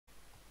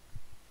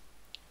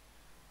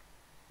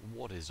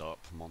What is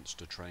up,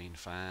 Monster Train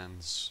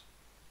fans?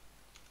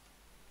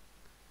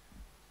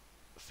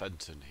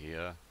 Fenton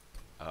here.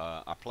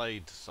 I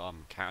played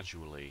some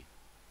casually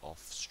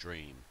off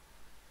stream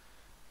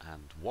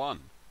and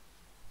won.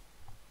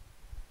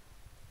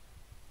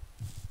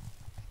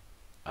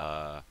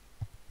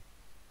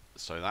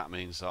 So that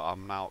means that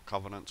I'm now at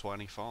Covenant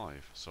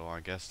 25. So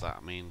I guess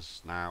that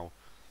means now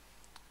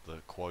the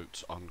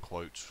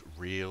quote-unquote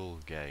real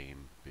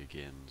game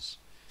begins.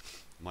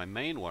 My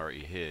main worry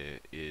here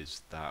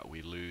is that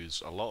we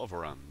lose a lot of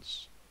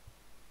runs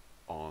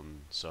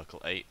on Circle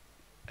 8,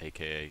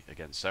 aka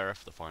against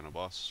Seraph, the final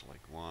boss.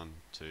 Like 1,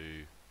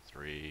 2,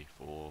 3,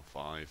 4,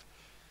 5.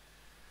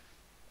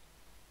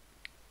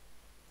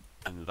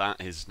 And that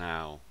is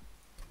now,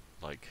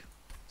 like,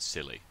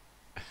 silly.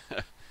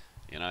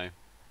 You know?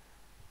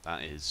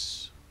 That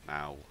is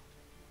now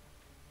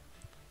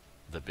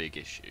the big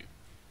issue.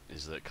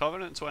 Is that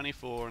Covenant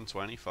 24 and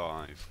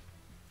 25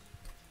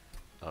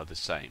 are the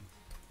same.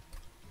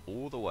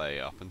 All the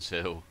way up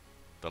until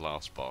the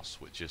last boss,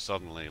 which is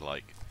suddenly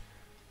like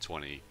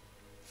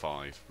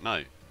 25,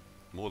 no,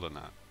 more than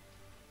that,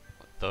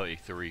 like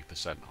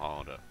 33%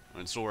 harder,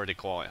 and it's already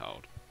quite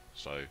hard,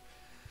 so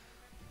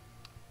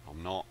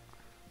I'm not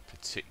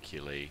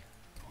particularly,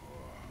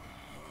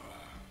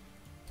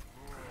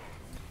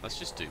 let's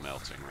just do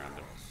melting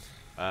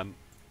random.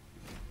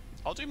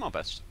 I'll do my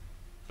best,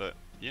 but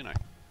you know,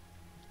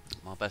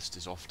 my best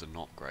is often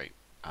not great,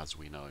 as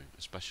we know,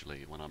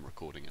 especially when I'm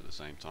recording at the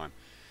same time.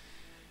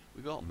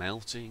 We've got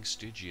melting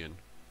Stygian,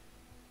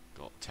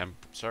 got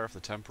Seraph the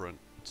Temperate,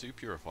 2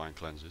 purifying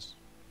cleanses,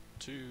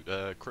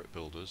 2 crit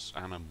builders,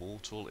 and a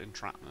mortal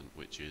entrapment,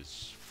 which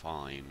is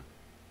fine.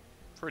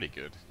 Pretty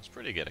good. It's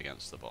pretty good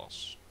against the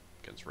boss,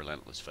 against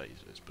relentless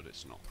phases, but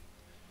it's not.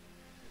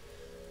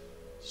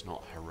 It's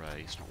not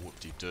hooray. It's not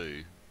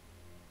whoop-de-doo.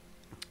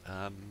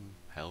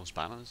 Hell's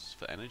Banners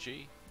for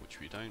energy,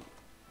 which we don't.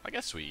 I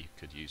guess we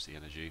could use the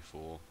energy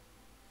for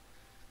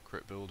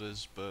crit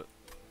builders, but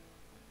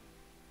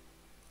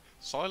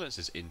silence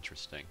is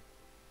interesting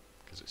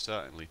because it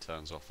certainly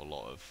turns off a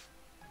lot of.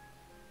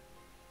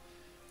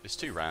 It's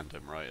too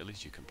random, right? At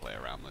least you can play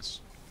around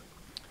this.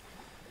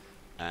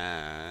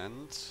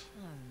 And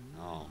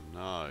oh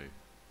no.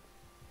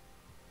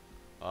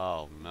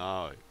 Oh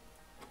no.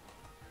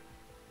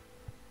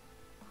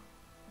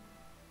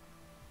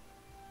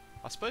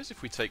 I suppose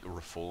if we take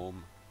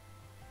Reform,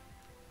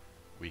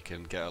 we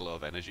can get a lot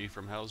of energy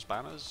from Hell's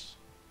Banners.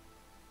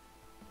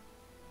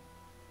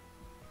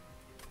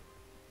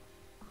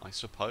 I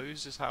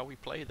suppose is how we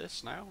play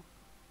this now.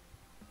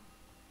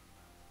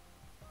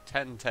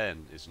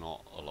 10-10 is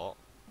not a lot.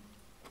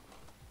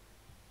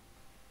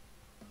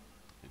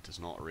 It does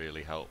not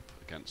really help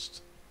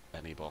against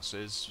any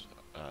bosses.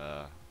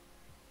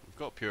 We've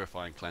got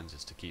Purifying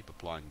Cleanses to keep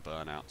applying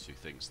burnout to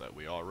things that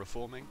we are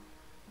reforming.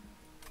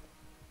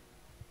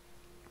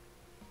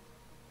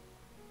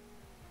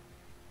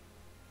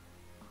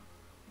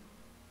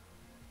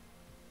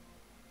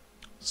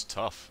 It's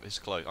tough, it's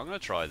close. I'm going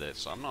to try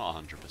this. I'm not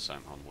 100%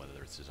 on whether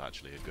this is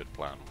actually a good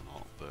plan or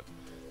not, but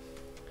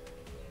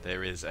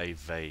there is a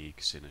vague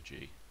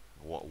synergy.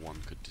 What one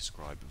could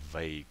describe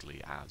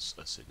vaguely as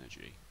a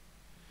synergy.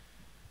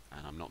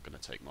 And I'm not going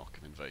to take Mock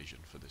of Invasion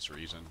for this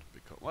reason,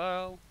 because,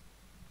 well,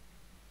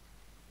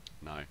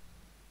 no.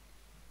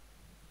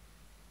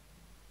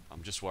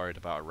 I'm just worried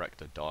about a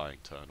Rector dying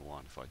turn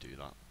 1 if I do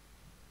that.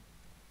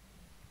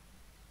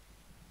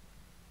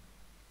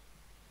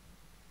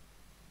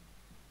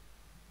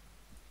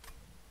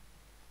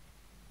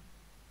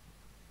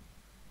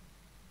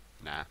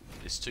 Nah,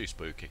 it's too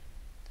spooky.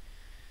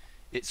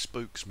 It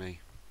spooks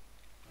me.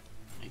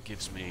 It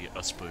gives me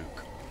a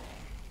spook.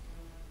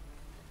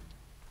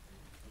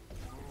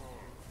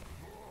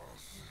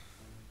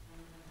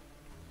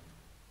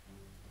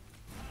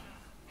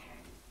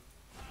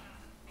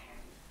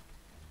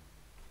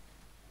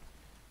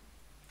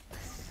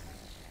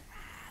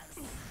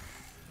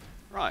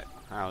 Right,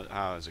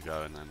 how is it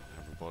going then,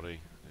 everybody?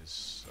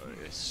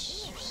 It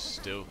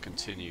still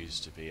continues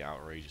to be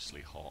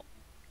outrageously hot.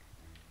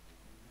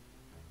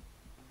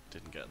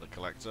 Didn't get the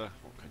collector,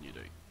 what can you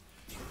do?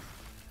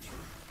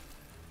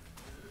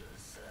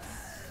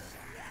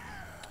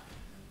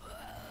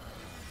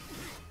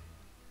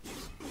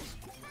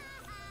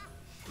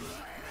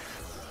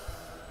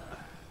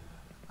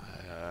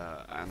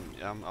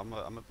 And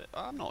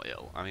I'm not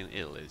ill. I mean,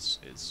 ill is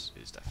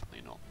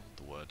definitely not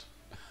the word.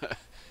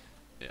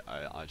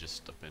 Yeah, I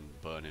just have been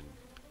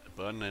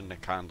burning the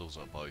candles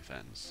at both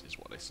ends, is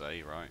what they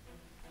say, right?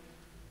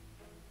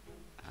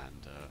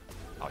 And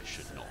I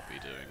should not be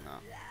doing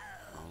that.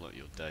 Oh look,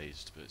 you're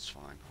dazed, but it's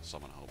fine. I'll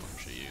summon a whole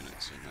bunch of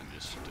units and then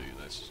just do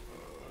this.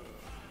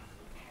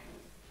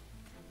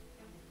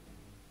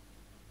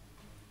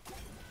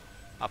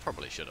 I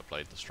probably should have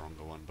played the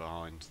stronger one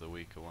behind the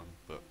weaker one,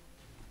 but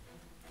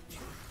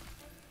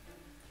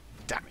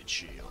damage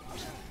shield.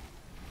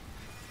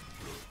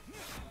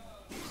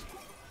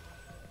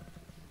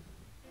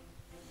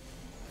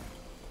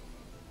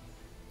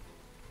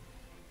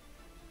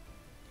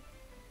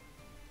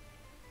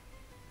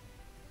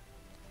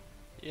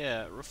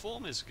 Yeah,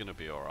 reform is going to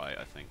be alright,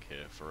 I think,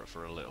 here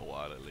for a little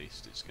while at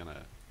least. It's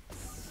gonna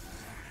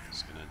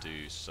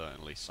do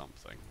certainly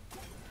something.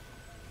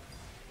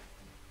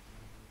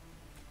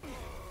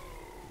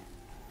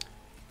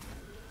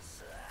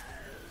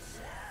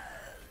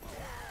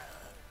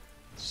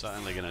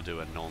 Certainly going to do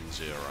a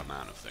non-zero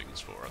amount of things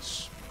for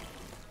us.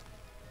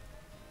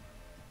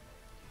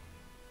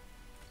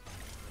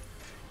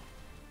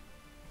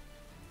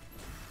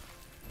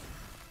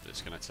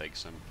 It's going to take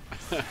some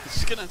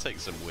it's going to take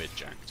some weird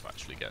jank to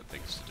actually get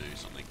things to do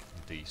something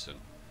decent.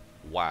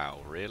 Wow,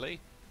 really?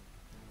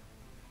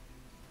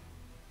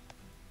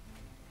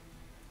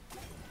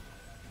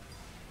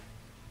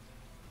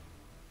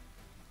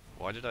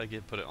 Why did I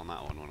put it on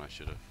that one when I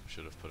should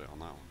have put it on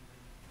that one?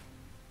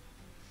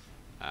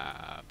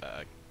 Ah,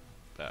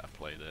 better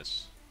play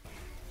this.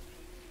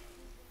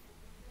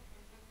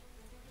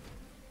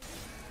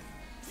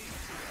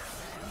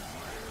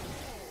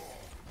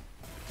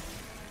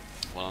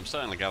 Well, I'm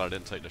certainly glad I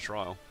didn't take the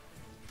trial.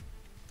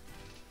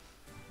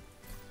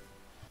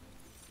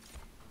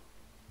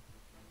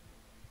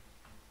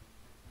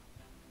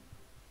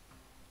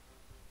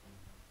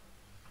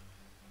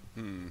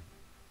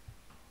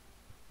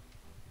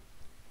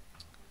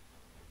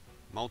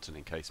 Molten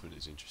encasement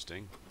is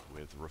interesting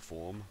with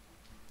Reform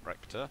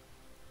Rector,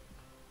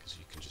 because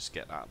you can just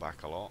get that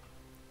back a lot.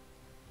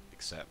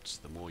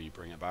 Except the more you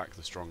bring it back,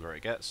 the stronger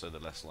it gets, so the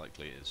less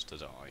likely it is to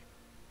die.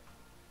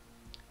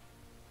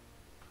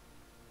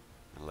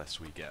 Unless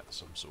we get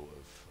some sort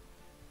of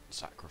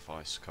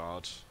sacrifice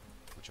card,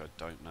 which I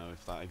don't know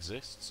if that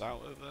exists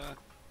out of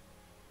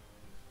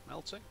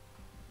melting.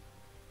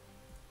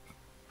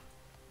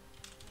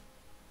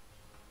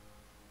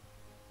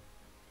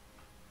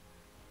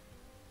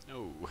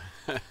 Oh.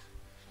 I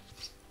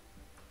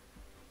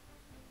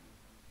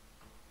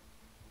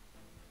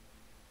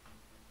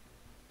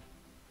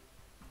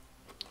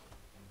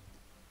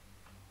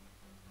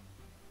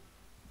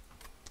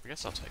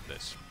guess I'll take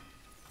this.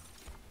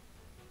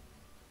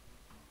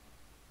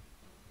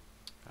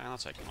 And I'll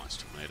take a nice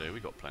tornado.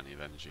 We've got plenty of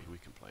energy. We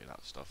can play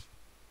that stuff.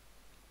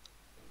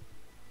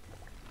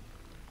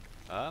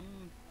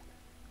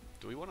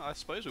 Do we want to, I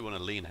suppose we want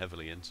to lean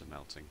heavily into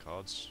melting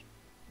cards.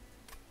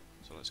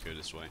 So let's go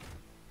this way.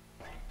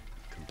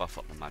 Can buff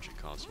up the magic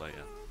cards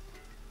later.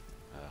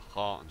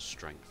 Heart and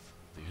strength.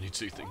 The only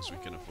two things we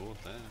can afford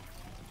there.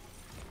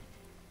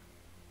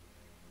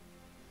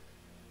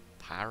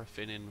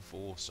 Paraffin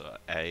Enforcer.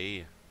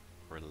 A.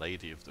 Or a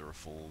Lady of the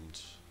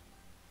Reformed.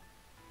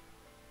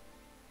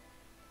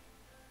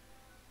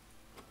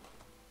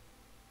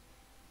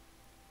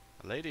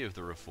 A Lady of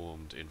the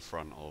Reformed in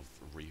front of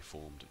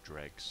reformed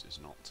dregs is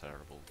not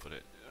terrible, but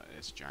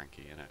it's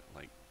janky, innit?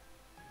 Like,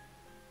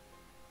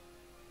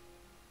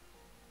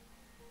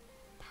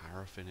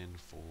 Paraffin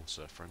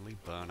Enforcer. Friendly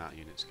burnout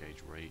units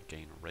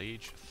gain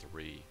Rage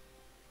 3.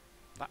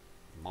 That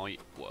might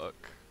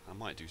work. I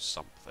might do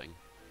something.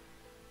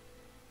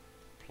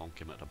 Plonk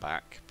him at the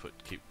back.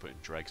 Keep putting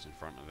dregs in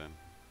front of him.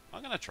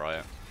 I'm gonna try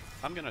it.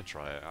 I'm gonna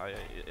try it.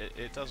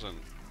 It doesn't,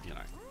 you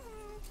know.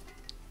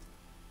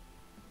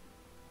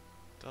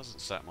 Doesn't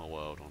set my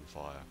world on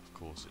fire. Of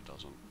course it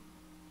doesn't.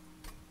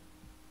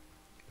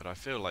 But I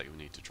feel like we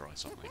need to try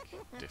something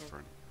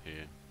different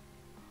here.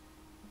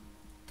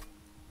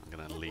 I'm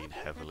going to lean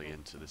heavily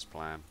into this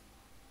plan.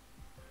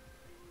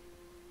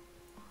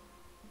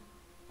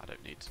 I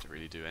don't need to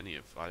really do any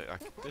of...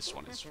 this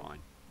one is fine.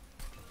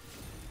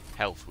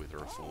 Health with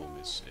Reform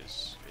is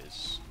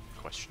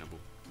questionable.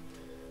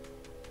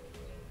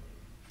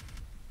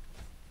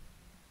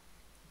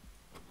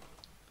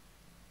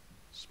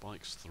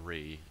 Spikes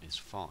 3 is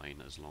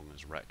fine as long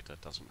as Rector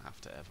doesn't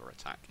have to ever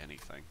attack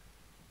anything.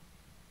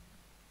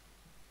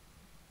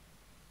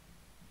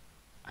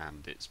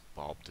 And it's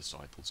Barb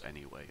Disciples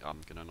anyway.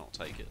 I'm gonna not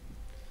take it.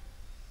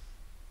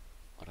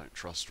 I don't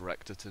trust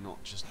Rector to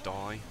not just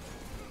die.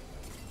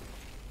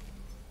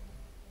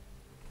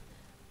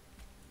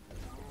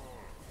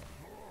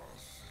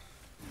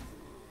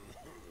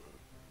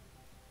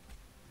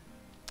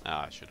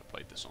 Ah, I should have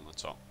played this on the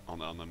top. On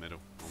the middle.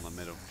 On the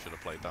middle. Should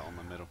have played that on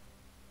the middle.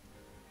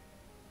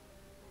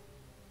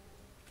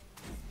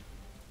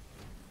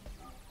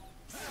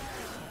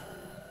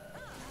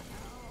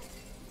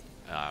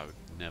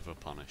 Never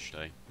punished,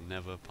 eh?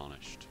 Never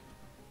punished.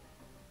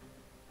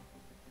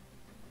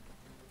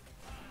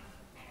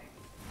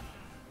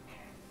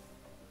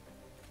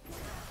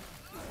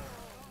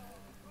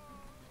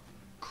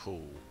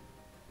 Cool.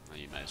 Now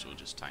you may as well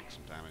just tank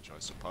some damage, I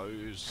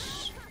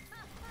suppose.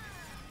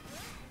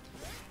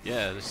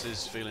 Yeah, this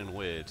is feeling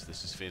weird.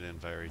 This is feeling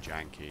very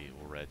janky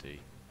already.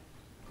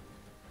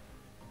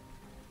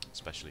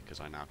 Especially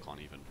because I now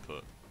can't even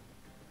put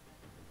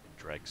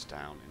dregs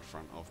down in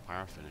front of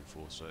Paraffin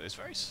Enforcer. It's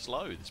very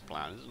slow, this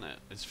plan, isn't it?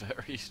 It's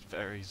very,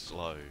 very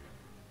slow.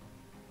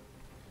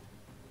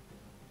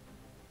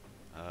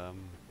 What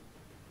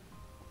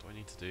do I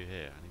need to do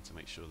here? I need to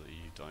make sure that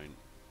you don't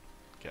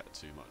get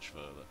too much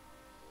further.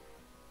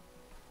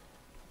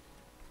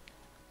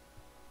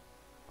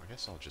 I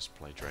guess I'll just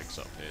play Dregs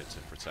up here to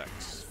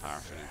protect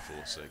Paraffin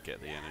Enforcer,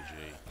 get the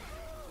energy,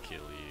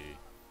 kill you.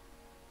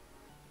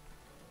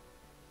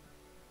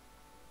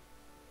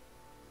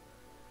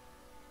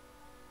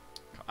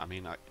 I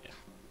mean, I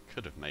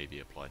could have maybe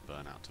applied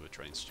Burnout to a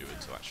Train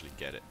Steward to actually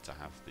get it to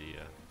have the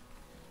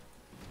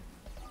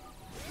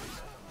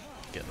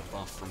get the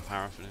buff from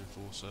Paraffin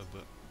Enforcer,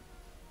 but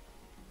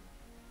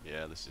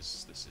yeah, this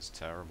is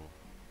terrible.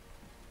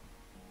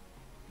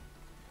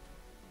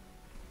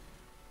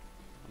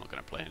 I'm not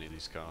going to play any of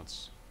these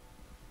cards.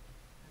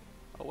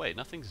 Oh wait,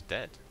 nothing's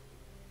dead.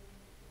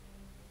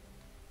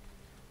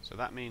 So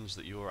that means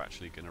that you're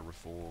actually going to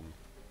reform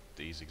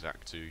these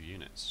exact two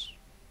units.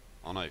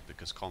 Oh no,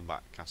 because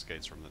combat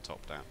cascades from the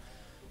top down.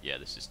 Yeah,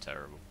 this is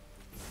terrible.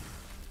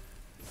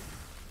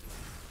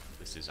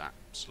 This is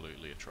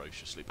absolutely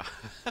atrociously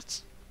bad.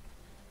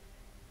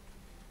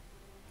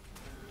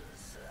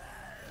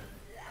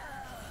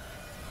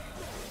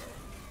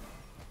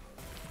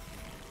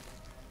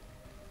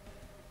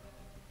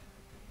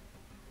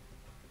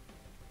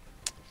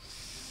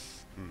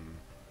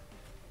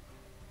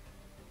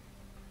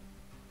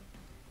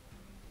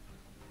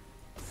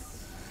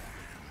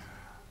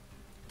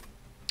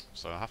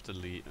 So I have to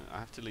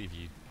leave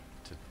you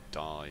to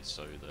die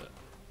so that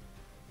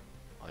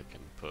I can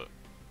put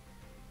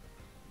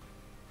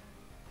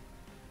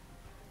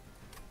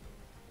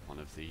one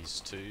of these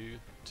two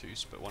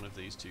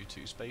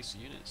two-space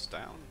units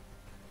down,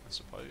 I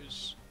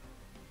suppose.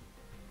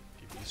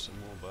 Give you some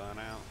more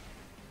burnout.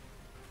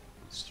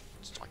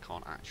 I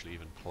can't actually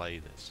even play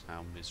this.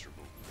 How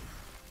miserable.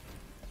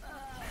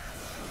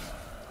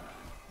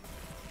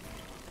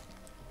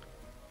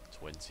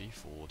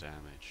 $24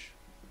 damage.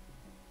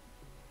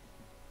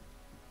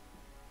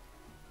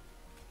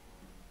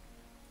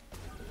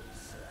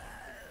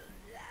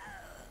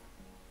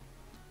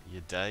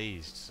 You're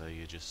dazed, so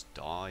you just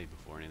die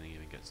before anything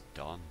even gets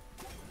done.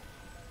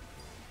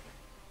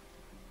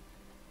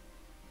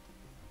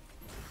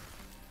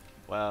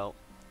 Well,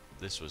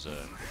 this was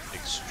a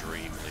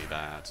extremely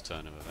bad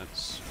turn of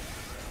events.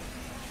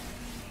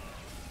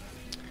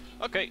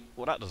 Okay,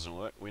 well that doesn't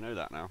work, we know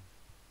that now.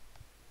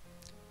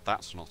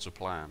 That's not a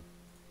plan.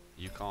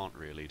 You can't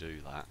really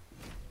do that.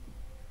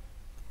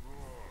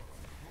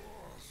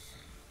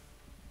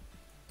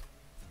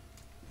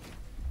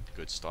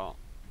 Good start.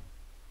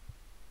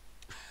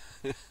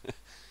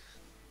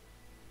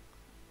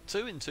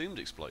 2 entombed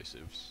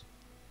explosives,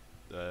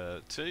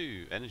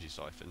 2 energy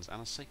siphons,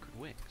 and a sacred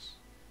wicks.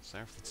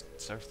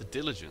 Seraph the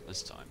Diligent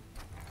this time.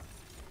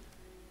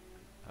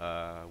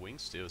 Winged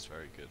Steel is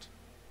very good.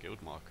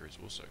 Guild Marker is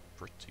also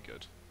pretty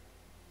good.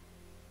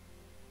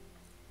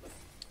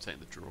 Take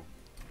the draw.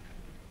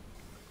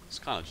 It's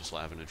kind of just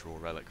like having a draw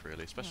relic,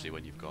 really, especially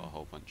when you've got a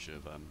whole bunch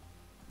of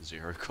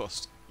zero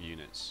cost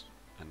units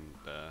and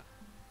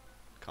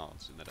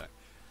cards in the deck.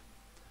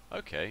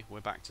 Okay,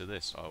 we're back to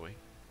this, are we?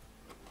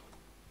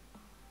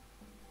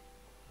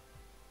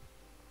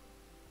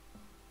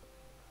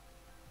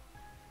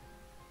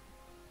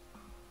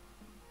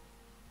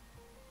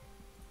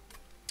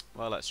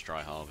 Well, let's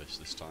try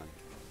Harvest this time.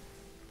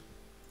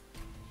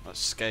 That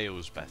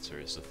scales better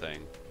is the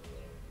thing.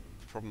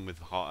 The problem with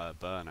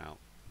Burnout,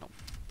 not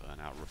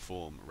Burnout,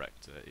 Reform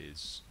Rector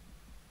is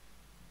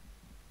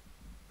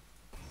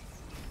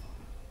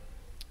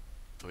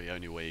the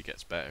only way it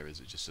gets better is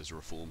it just says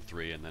Reform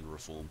 3 and then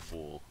Reform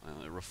 4.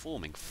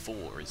 Reforming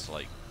 4 is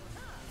like,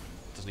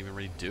 doesn't even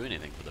really do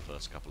anything for the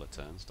first couple of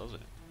turns, does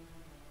it?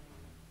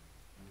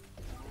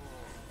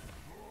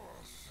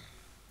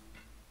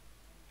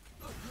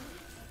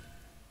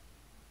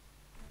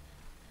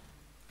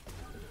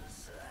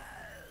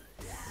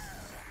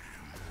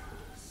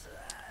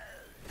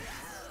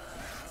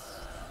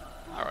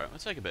 Alright, I'll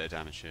take a bit of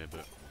damage here,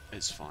 but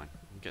it's fine.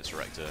 It gets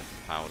Rector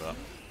powered up.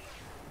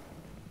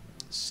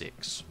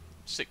 6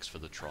 for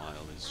the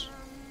trial is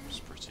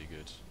pretty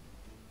good.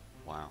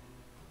 Wow.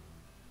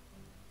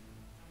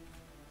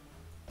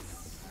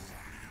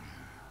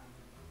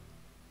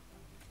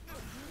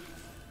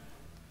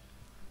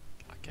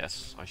 I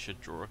guess I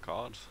should draw a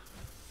card.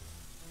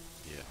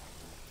 Yeah.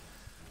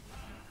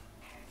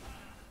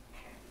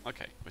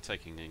 Okay, we're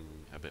taking in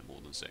a bit more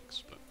than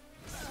 6, but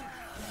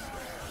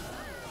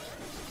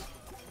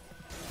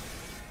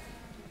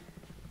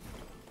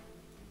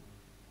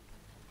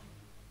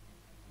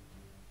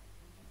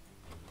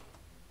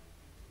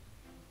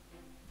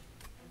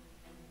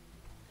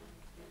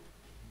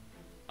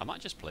I might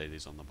just play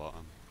these on the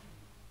bottom.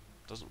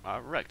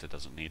 Rector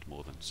doesn't need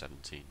more than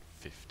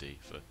 1750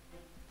 for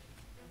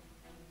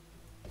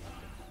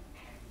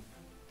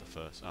the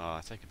first. Oh,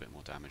 I take a bit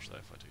more damage though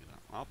if I do that.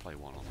 I'll play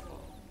one on the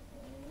bottom.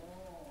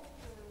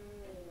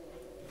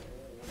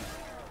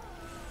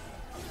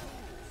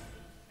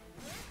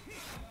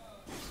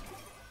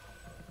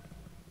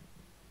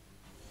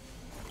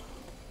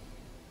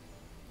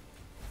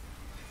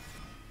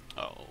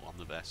 Oh, I'm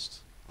the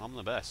best. I'm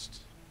the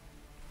best.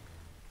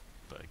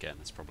 But again,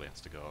 this probably has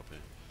to go up here.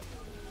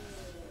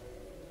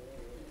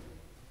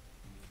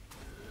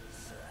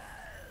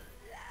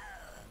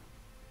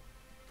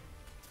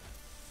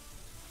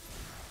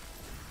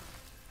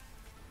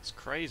 It's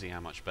crazy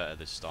how much better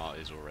this start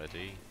is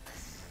already.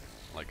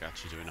 Like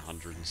actually doing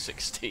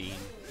 116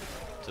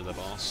 to the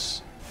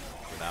boss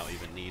without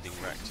even needing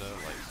Rector.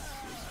 Like,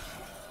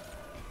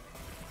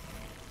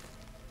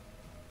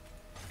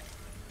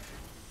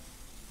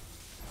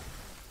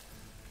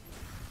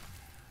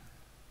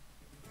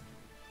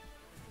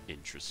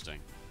 interesting.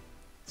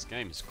 This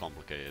game is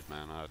complicated,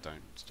 man. I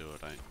don't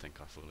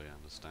think I fully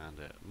understand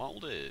it.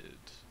 Molded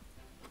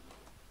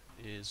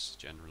is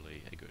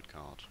generally a good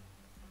card.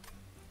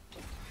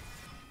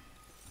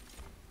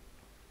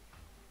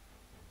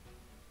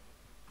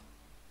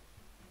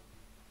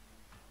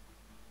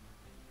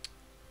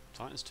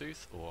 Titan's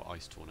Tooth or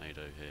Ice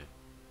Tornado here?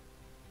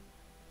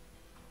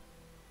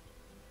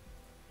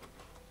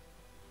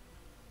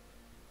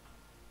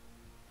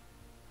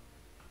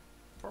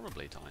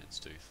 Probably Titan's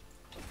Tooth.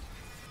 It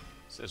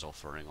says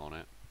offering on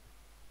it.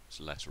 It's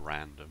less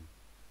random.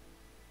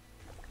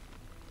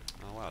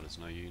 Oh wow, there's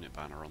no unit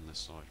banner on this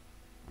side.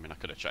 I mean, I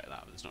could have checked that,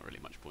 but there's not really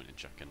much point in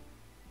checking.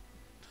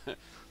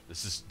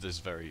 There's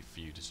very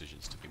few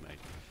decisions to be made.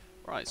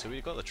 Right, so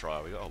we've got the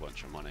trial, we got a whole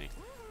bunch of money.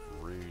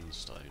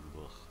 Runestone,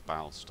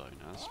 Bowlstone,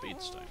 and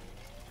Speedstone.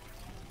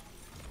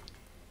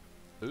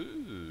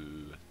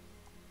 Ooh.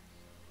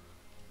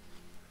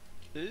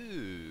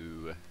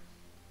 Ooh.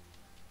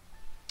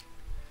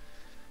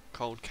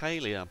 Cold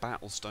Kalia,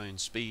 Battlestone,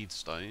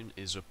 Speedstone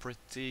is a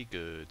pretty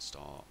good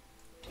start.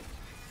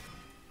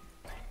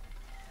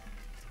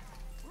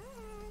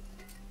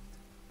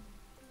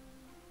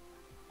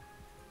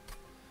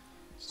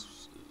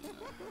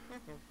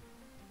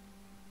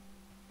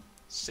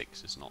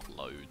 Six is not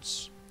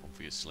loads,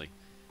 obviously.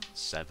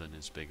 7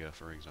 is bigger,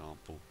 for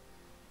example.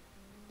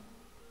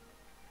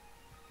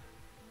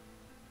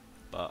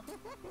 But,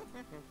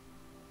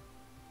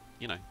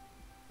 you know,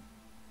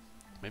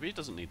 maybe it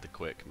doesn't need the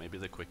quick. Maybe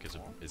the quick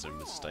is a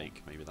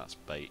mistake. Maybe that's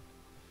bait.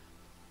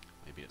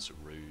 Maybe it's a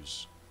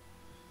ruse.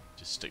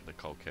 Just stick the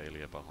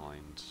Colcalia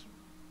behind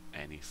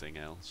anything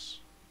else.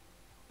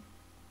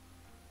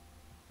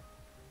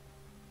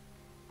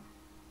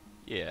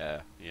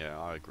 Yeah,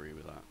 I agree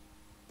with that.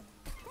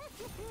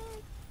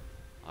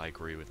 I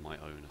agree with my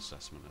own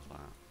assessment of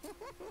that.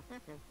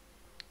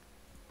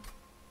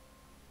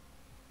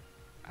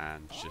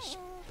 And just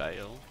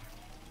bail.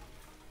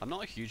 I'm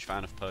not a huge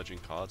fan of purging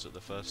cards at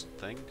the first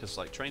thing, because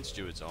like Train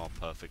Stewards are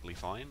perfectly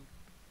fine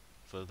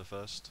for the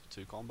first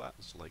 2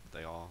 combats, like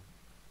they are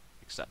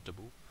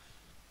acceptable.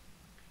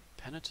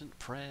 Penitent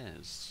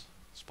Prayers.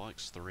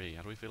 Spikes 3.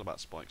 How do we feel about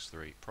Spikes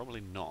 3?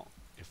 Probably not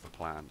if the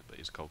plan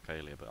is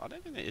Colcalia, but I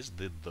don't think it is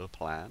the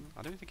plan.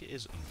 I don't think it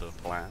is the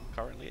plan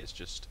currently, it's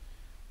just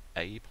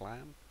a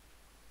plan.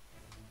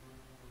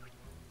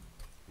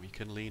 We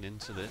can lean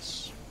into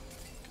this,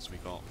 because we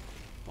got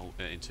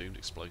Entombed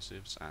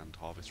Explosives and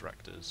Harvest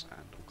Rectors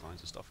and all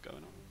kinds of stuff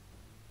going on.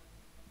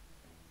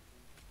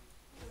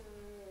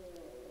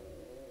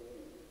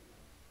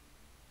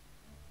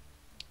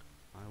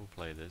 I will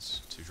play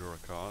this to draw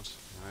a card.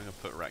 I'm going to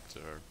put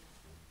Rector.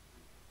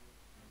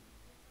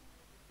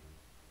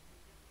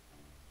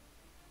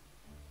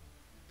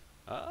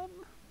 I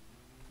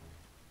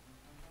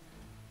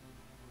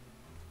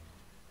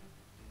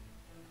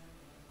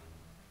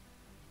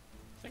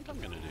think I'm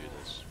going to do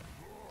this.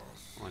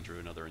 I drew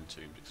another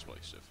Entombed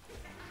Explosive.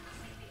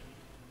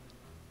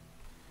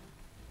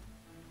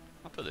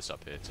 I'll put this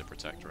up here to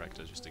protect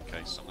Rector just in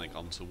case something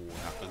untoward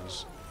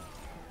happens.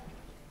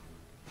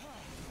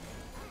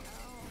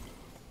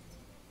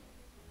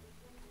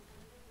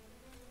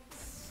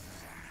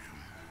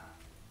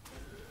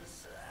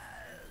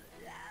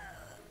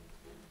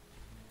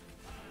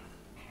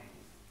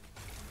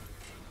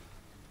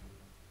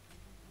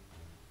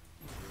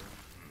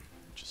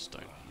 Just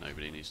don't.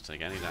 Nobody needs to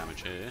take any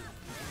damage here.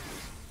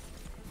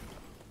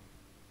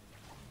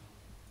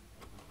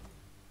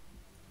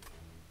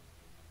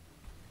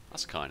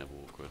 That's kind of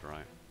awkward,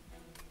 right?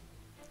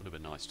 Would have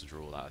been nice to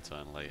draw that a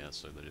turn later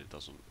so that it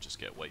doesn't just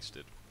get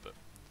wasted, but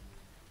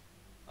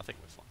I think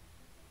we're fine.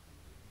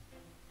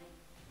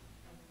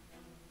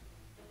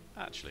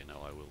 Actually,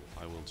 no,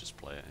 I will just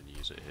play it and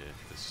use it here.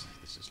 This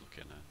is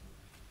looking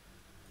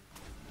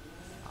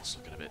that's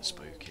looking a bit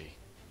spooky.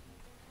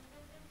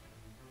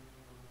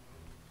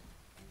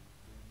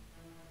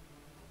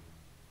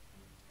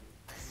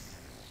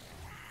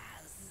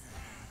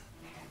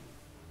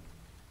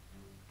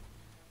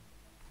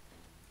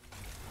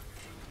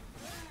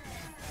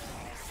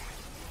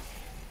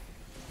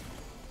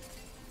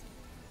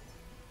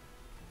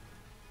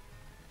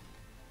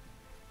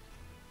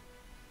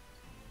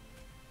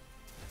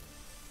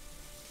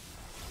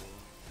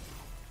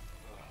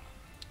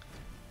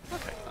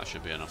 Okay, that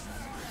should be enough.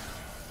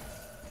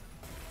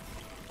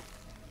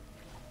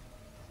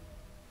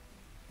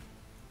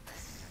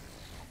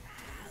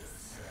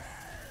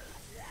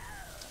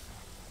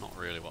 Not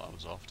really what I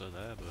was after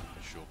there, but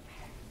sure.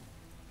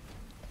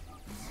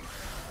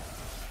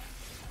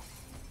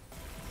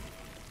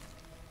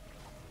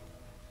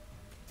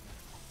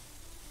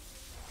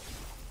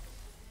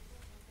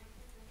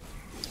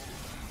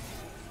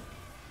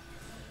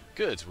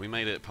 Good, we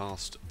made it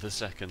past the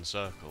second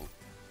circle.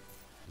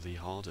 The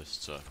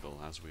hardest circle,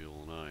 as we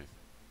all know.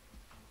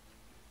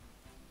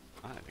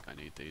 I don't think I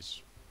need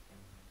these.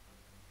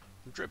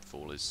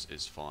 Dripfall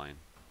is fine.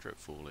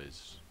 Dripfall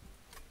is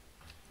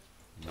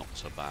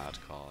not a bad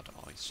card,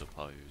 I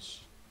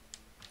suppose.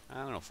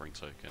 And an offering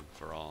token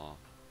for our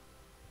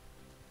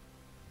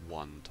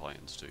one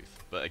Titan's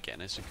Tooth. But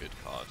again, it's a good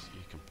card.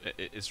 You can.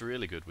 It's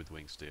really good with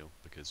Wing Steel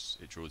because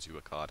it draws you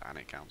a card and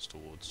it counts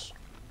towards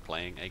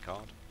playing a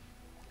card.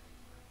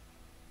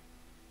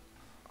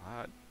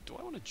 Do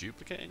I want to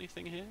duplicate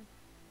anything here?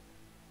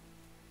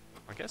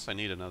 I guess I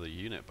need another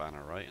unit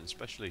banner, right? And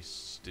especially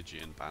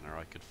Stygian banner.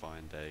 I could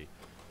find a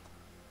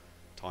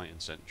Titan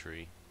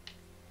Sentry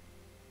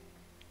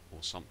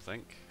or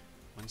something.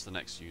 When's the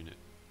next unit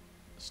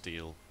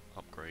steel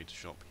upgrade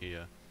shop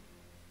here?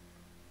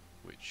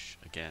 Which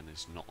again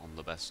is not on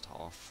the best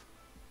half.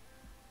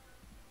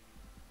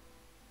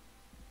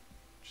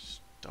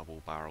 Just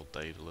double-barreled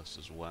Daedalus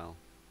as well.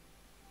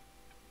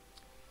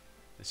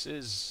 This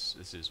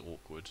is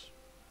awkward.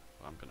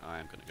 I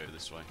am gonna go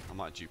this way. I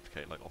might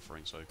duplicate like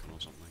offering token or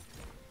something.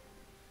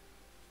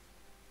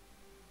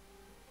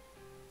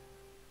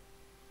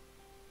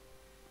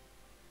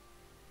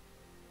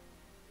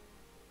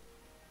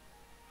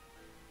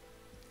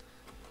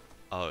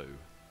 Oh.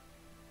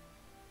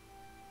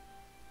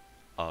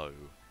 Oh.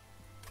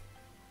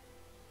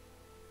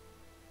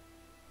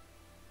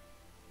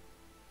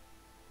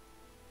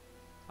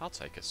 I'll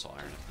take a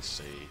Siren of the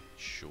Sea.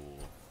 Sure.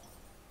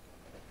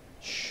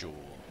 Sure.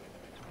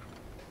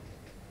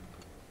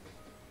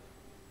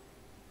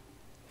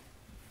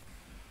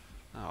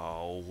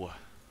 Oh.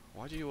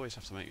 Why do you always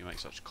have to make me make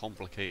such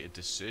complicated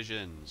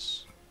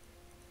decisions?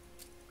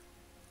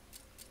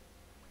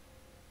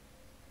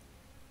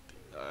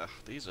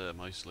 These are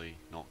mostly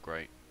not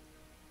great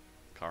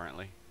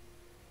currently.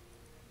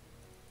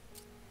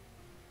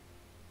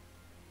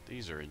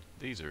 These are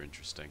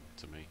interesting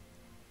to me.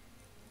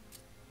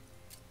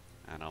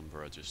 And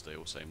Umbra, just they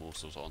all say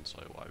morsels on, so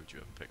why would you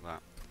ever pick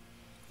that?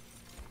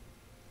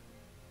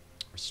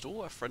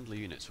 Restore a friendly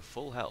unit to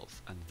full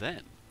health and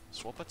then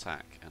swap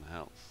attack and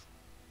health.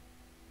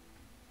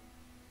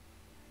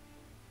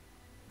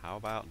 How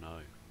about no?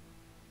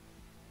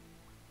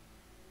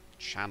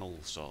 Channel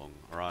Song.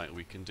 Alright,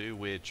 we can do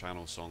weird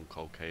Channel Song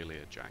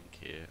Colcalia jank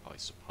here, I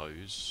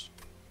suppose.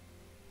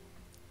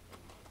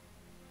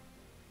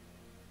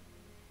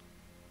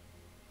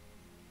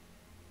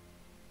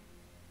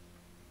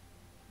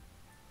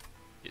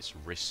 It's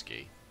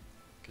risky,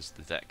 because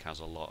the deck has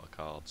a lot of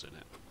cards in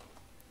it.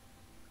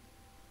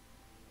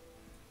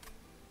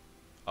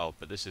 Oh,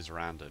 but this is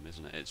random,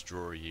 isn't it? It's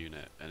draw a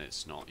unit, and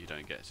it's not, you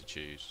don't get to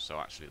choose. So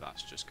actually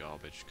that's just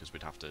garbage, because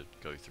we'd have to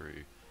go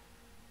through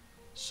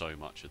so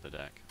much of the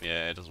deck.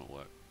 Yeah, it doesn't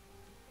work.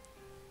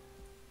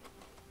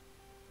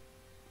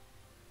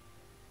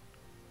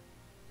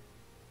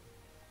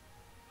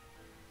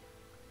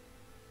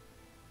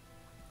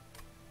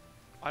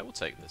 I will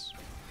take this.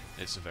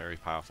 It's a very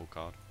powerful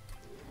card.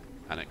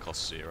 And it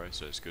costs 0,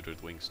 so it's good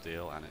with Wing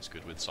Steel, and it's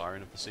good with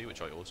Siren of the Sea,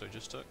 which I also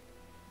just took.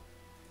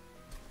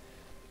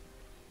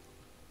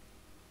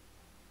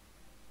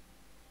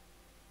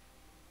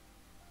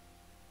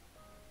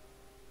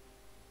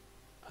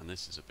 And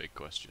this is a big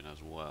question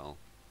as well.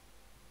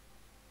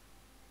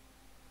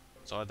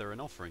 It's either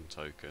an offering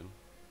token,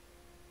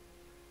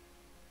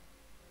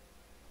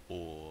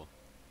 or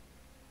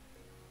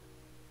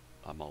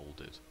a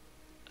molded.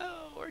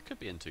 Oh, or it could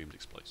be Entombed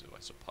Explosive, I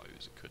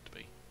suppose it could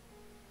be.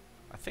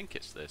 I think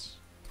it's this.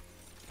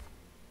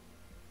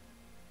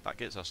 That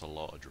gets us a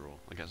lot of draw.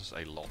 That gets us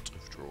a lot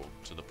of draw,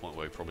 to the point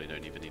where we probably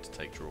don't even need to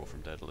take draw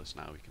from Daedalus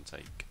now. We can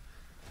take,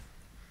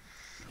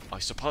 I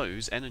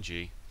suppose,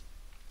 energy.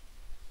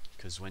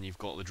 Because when you've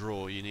got the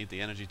draw, you need the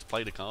energy to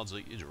play the cards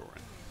that you're drawing.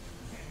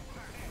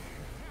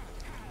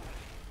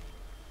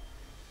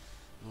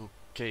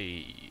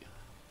 Okay.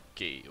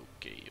 Okay.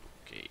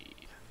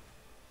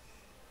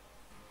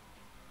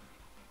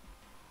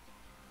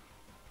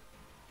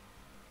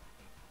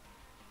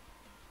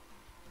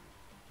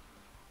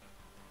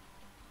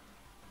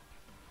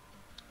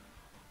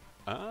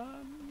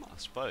 I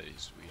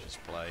suppose we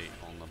just play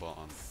on the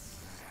bottom.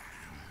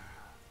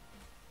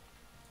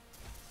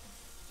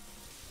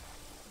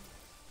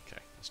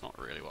 Okay, that's not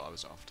really what I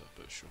was after,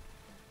 but sure.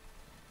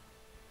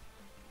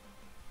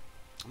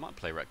 I might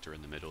play Rector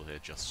in the middle here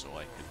just so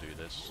I can do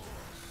this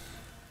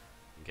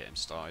and get him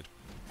started.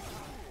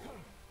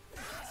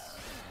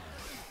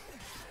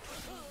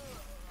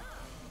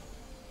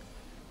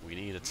 We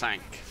need a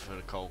tank for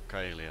the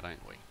Colcalia,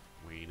 don't we?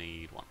 We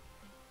need one.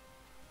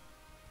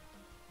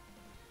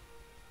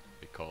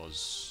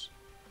 Because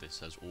this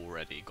has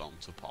already gone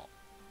to pot.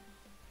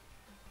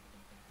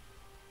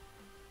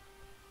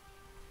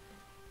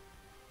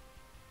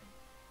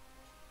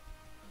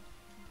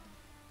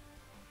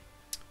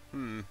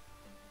 The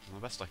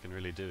best I can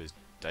really do is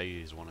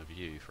daze one of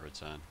you for a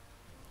turn.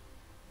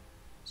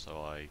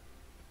 So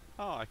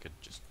I could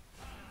just...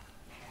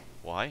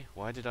 Why?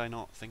 Why did I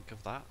not think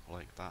of that?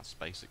 Like, that's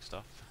basic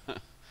stuff.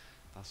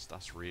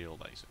 That's real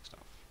basic stuff.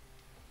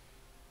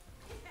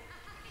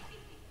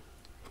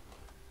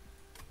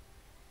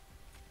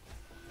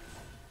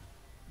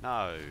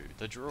 No,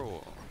 the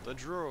draw. The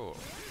draw.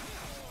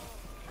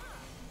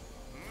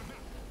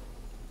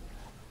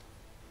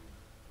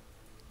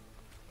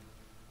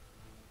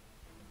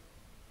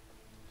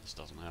 This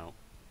doesn't help.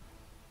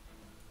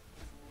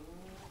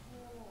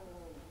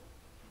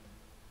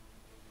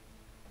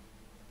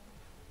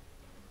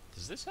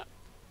 Does this help?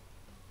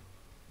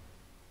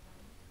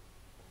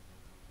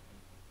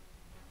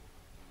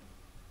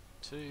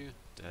 Two,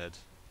 dead.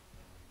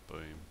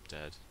 Boom,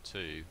 dead.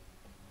 Two,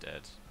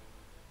 dead.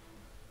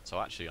 So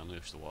actually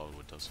Unleash the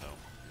Wildwood does help,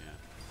 yeah.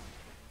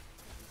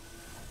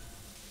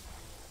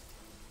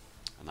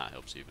 And that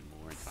helps even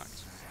more, in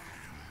fact.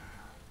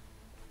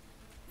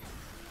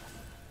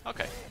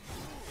 Okay.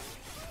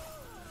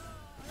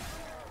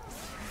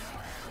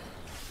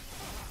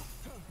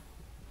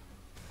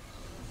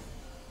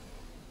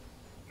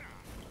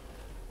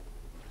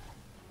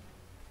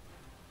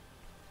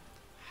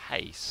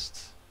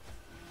 Haste.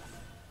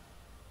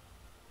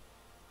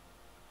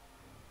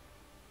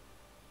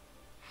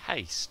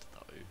 Haste, though.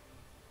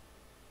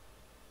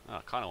 Oh,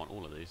 I kind of want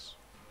all of these.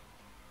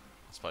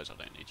 I suppose I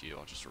don't need you,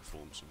 I'll just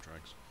reform some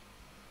dregs.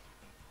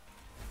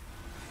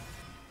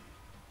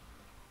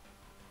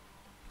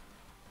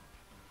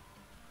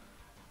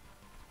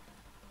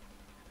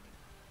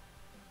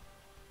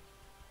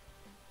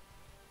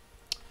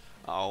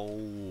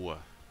 Oh,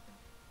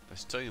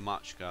 there's too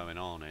much going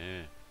on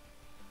here.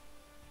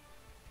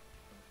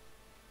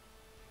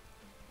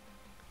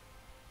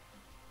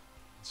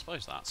 I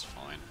suppose that's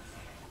fine.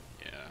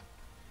 Yeah.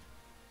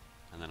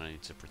 And then I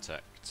need to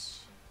protect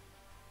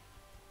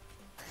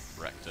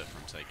Rector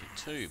from taking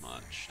too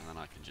much, and then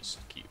I can just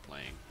keep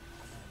playing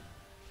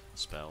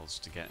spells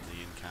to get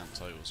the incant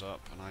totals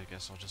up, and I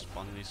guess I'll just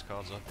bung these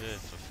cards up here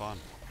for fun.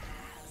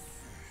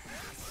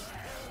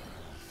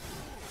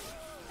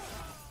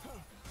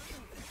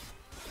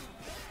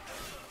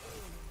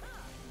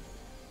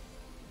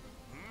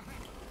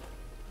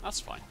 That's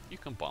fine. You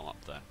can bomb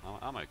up there.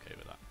 I'm okay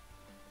with that.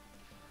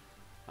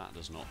 That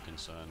does not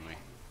concern me.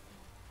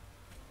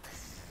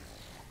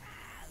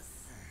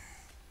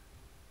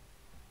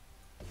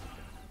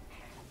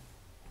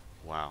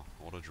 Wow,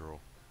 what a draw.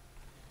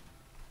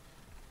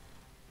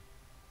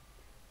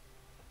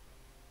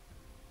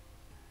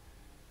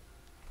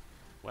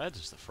 Where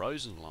does the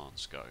Frozen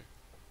Lance go?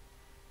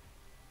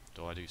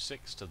 Do I do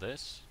 6 to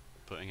this,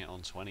 putting it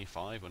on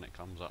 25 when it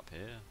comes up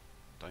here?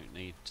 Don't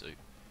need to.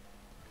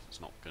 It's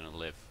not going to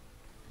live,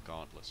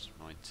 regardless.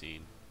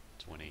 19,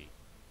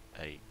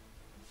 28,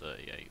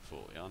 38,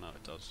 40. Oh no,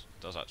 it does.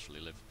 It does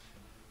actually live.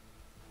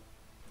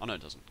 Oh no,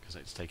 it doesn't, because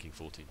it's taking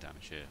 14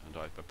 damage here. And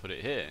do I put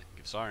it here,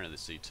 give Siren of the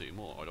Sea 2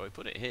 more, or do I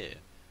put it here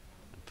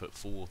and put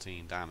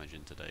 14 damage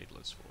into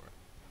Daedalus for it?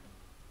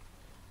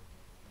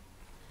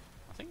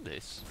 I think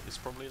this is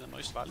probably the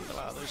most valuable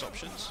out of those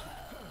options.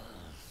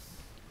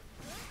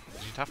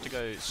 You'd have to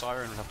go,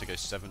 Siren would have to go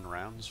 7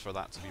 rounds for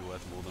that to be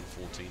worth more than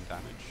 14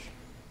 damage.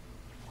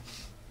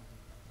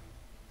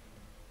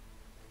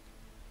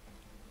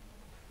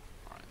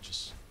 Alright,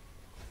 just...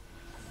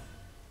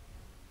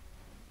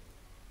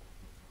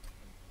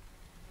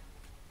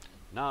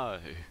 No!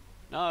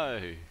 No!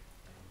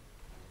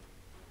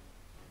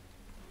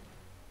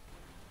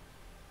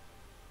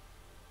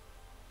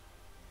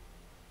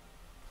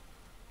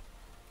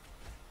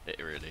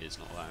 It really is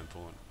not that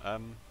important.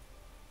 Oh,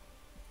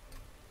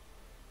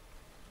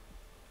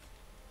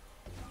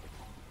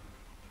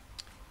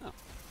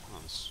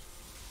 that's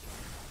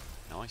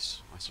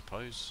nice, I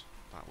suppose.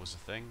 That was a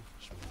thing.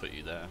 Should put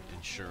you there.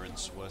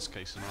 Insurance, worst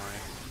case scenario.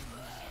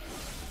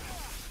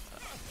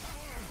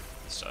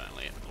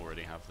 Certainly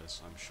already have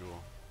this, I'm sure.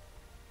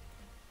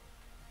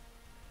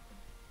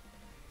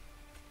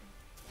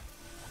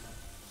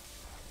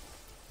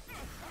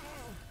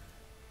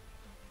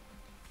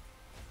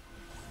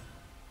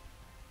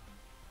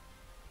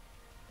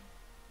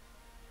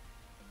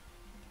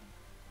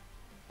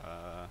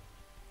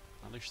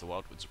 Unleash the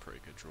Wildwood's a pretty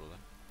good draw there.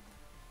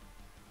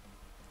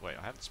 Wait,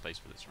 I have the space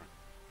for this, right?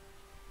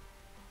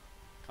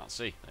 Can't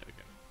see. There we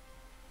go.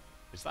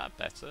 Is that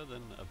better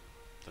than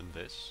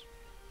this?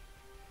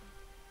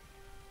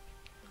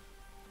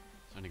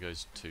 It only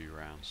goes 2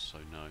 rounds, so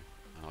no.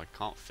 And I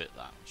can't fit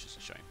that, which is a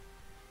shame.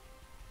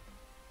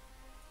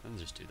 Then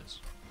just do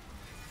this.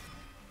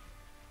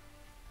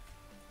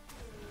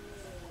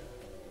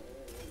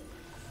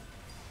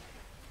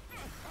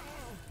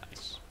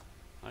 Nice.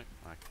 No,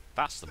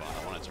 that's the button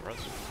I wanted to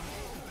press.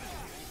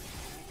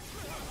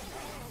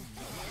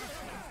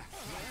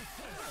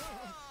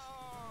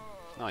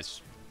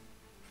 Nice.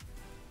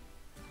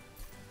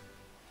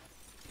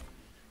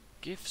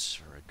 Gifts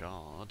for a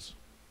guard.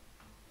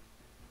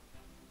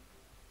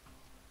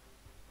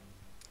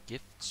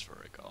 Gifts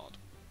for a guard.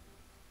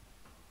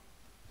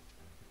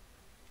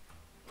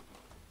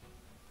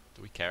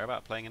 Do we care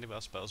about playing any of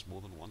our spells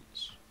more than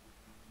once?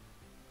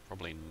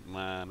 Probably,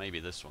 maybe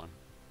this one.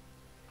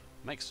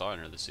 Makes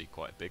Siren of the Sea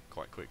quite big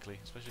quite quickly,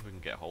 especially if we can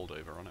get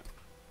holdover on it.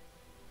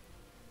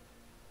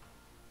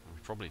 And we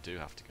probably do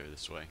have to go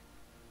this way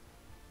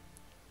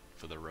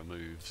for the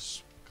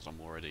removes, because I'm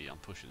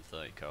pushing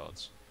 30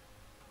 cards.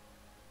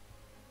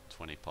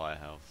 20 Pyre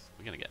health.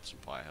 We're going to get some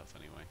Pyre health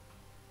anyway.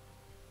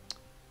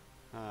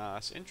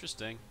 That's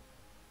interesting.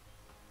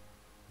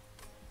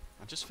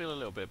 I just feel a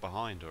little bit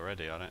behind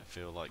already. I don't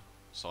feel like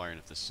Siren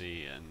of the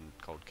Sea and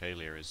Cold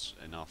Kalia is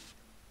enough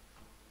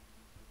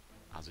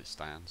as it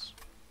stands.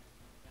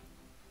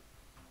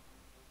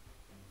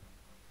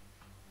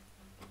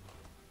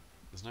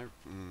 There's no...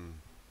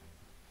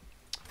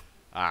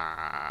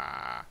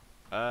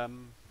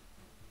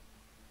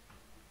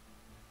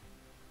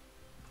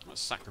 Let's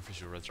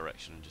Sacrificial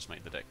Resurrection and just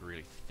make the deck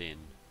really thin.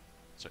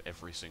 So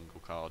every single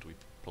card we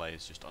play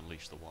is just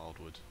Unleash the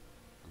Wildwood.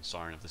 And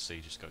Siren of the Sea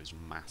just goes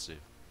massive.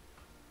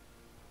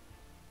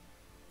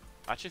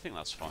 I actually think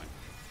that's fine.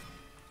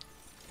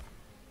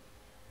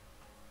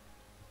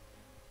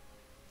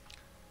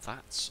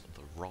 That's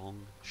the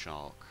wrong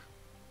shark.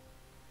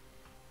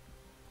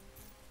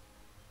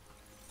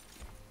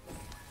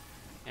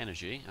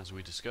 Energy, as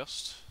we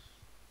discussed.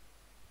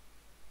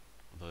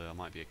 Although there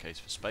might be a case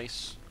for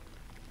space.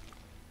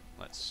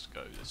 Let's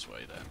go this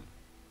way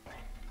then.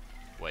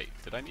 Wait,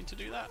 did I mean to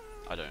do that?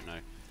 I don't know.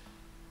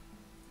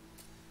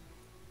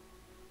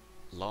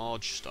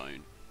 Large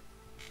stone.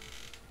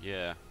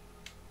 Yeah.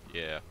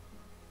 Yeah.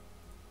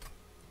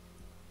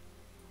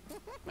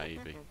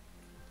 Maybe.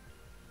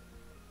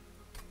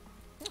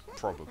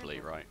 Probably,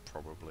 right?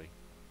 Probably.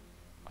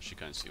 I should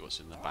go and see what's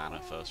in the banner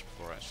first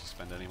before I actually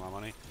spend any of my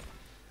money.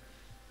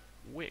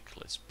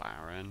 Wickless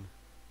Baron.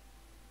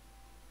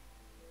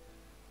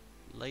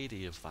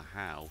 Lady of the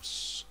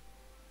House.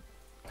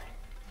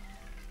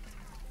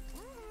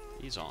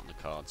 These aren't the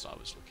cards I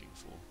was looking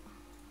for.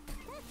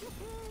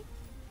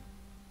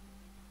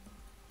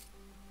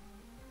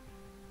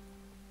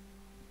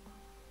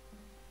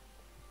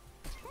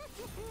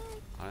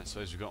 I don't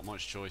suppose we've got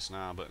much choice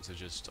now but to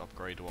just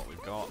upgrade what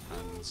we've got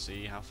and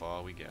see how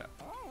far we get.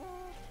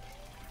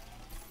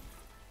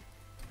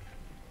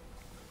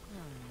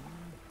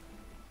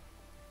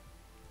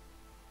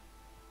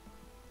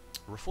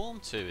 Reform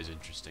 2 is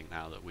interesting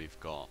now that we've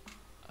got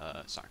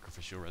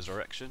Sacrificial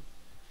Resurrection.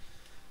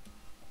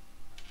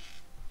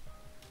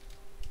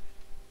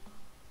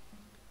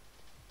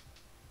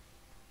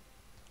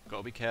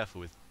 Gotta be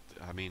careful with...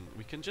 I mean,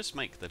 we can just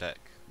make the deck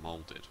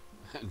Molded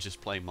and just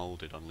play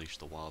Molded Unleash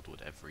the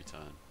Wildwood every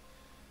turn.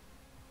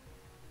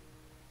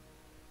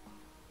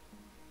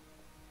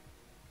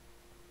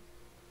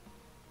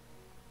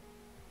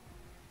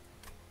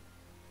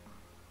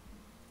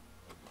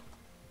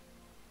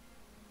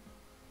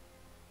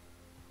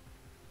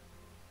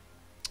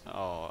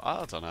 Oh,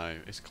 I don't know.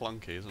 It's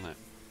clunky, isn't it?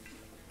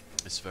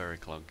 It's very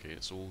clunky.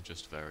 It's all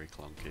just very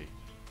clunky.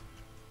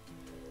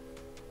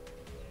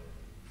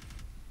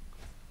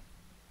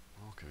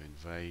 Mark of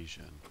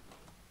Invasion.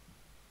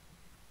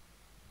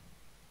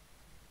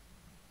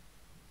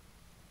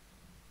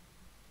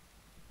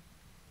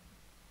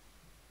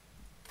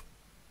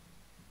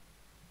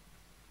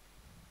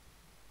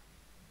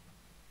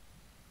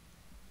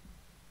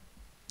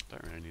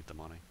 Don't really need the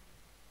money.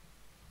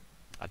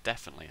 I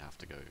definitely have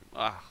to go...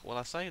 well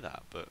I say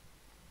that, but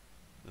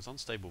there's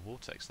Unstable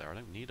Vortex there. I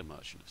don't need a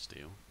Merchant of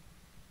Steel.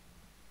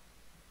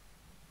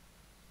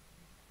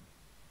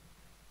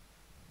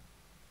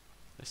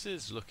 This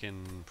is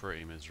looking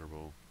pretty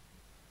miserable.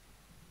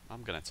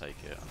 I'm gonna take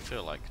it. I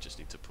feel like I just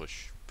need to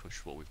push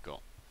what we've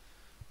got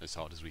as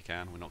hard as we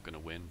can. We're not gonna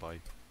win by...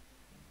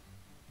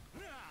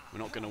 We're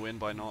not gonna win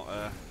by not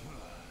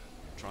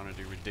trying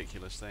to do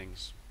ridiculous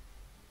things.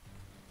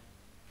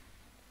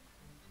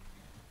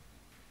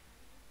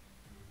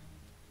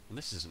 And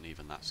this isn't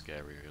even that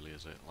scary, really,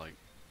 is it? Like,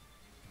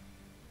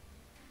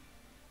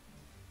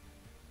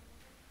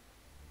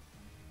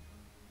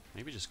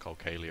 maybe just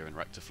Colcalia and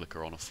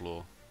Rectiflicker on a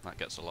floor. That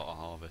gets a lot of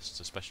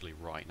harvests, especially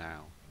right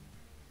now.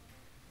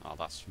 Oh,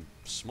 that's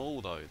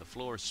small though. The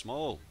floor is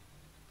small.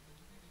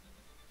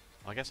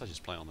 I guess I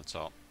just play on the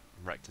top.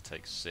 Rector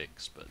takes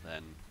 6, but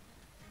then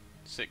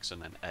 6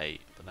 and then 8.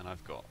 But then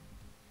I've got...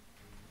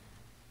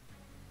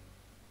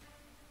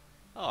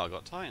 Oh, I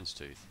got Titan's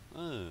Tooth.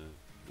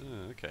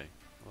 Okay.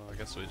 Well, I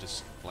guess we're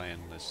just playing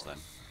this then.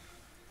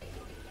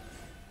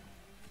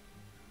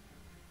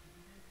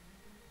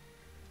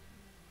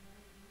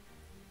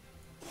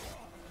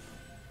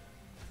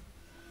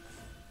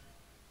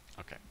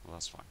 Okay, well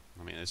that's fine.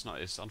 I mean,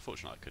 it's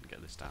unfortunate I couldn't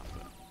get this down,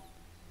 but...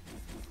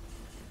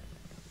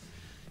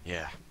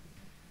 Yeah.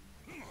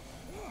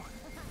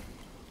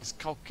 This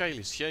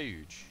Colcalia's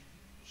huge.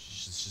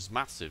 She's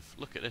massive.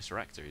 Look at this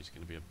Rector, he's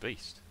going to be a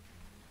beast.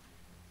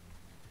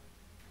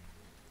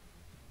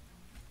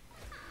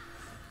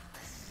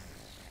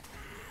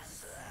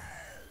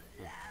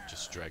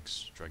 Just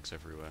dregs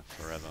everywhere,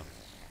 forever,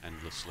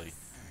 endlessly,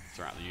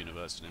 throughout the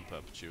universe and in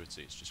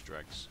perpetuity. It's just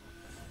dregs.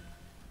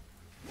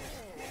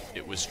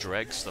 It was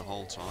dregs the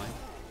whole time,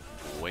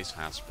 always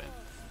has been.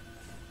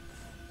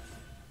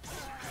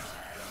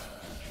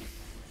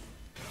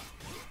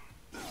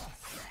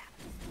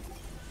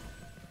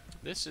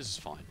 This is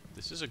fine.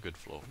 This is a good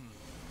floor.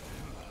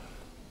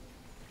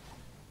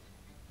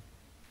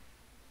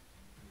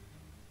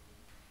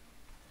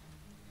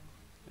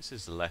 This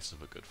is less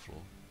of a good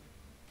floor.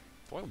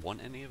 Do I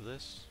want any of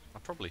this? I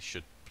probably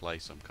should play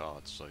some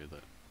cards so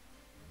that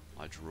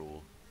I draw.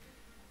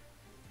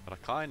 But I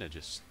kind of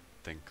just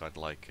think I'd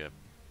like a...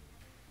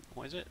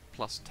 What is it?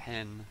 Plus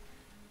 10.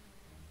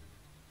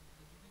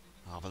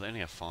 Oh, but they only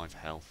have 5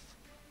 health.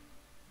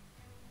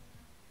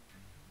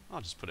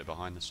 I'll just put it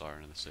behind the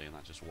Siren of the Sea and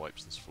that just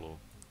wipes this floor.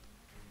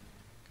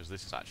 Because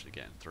this is actually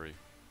getting through.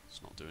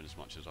 It's not doing as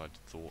much as I'd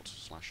thought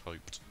 /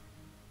 hoped.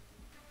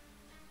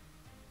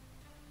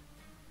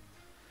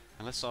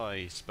 Unless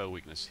I spell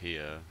weakness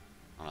here...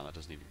 Oh no, that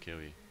doesn't even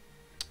kill you.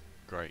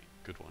 Great,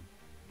 good one.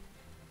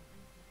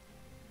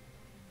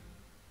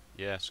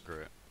 Yeah, screw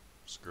it.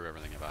 Screw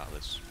everything about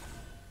this.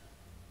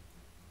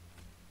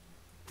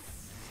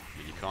 I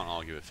mean, you can't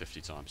argue it 50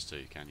 times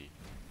 2, can you?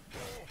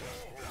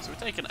 So we're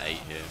taking 8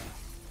 here.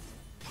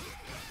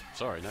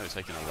 Sorry, no, we're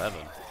taking 11.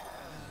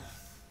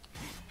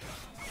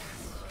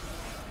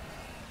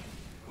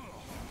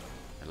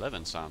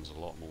 "11" sounds a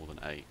lot more than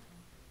 8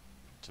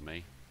 to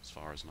me, as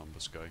far as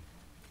numbers go.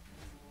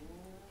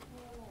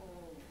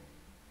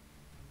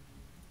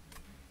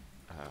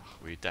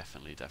 We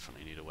definitely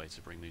need a way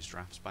to bring these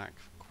drafts back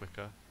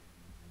quicker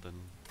than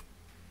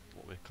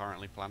what we're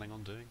currently planning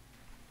on doing.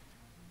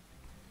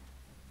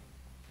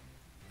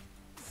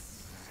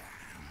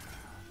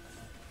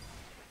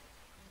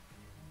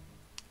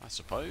 I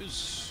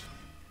suppose...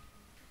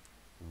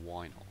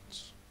 Why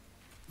not?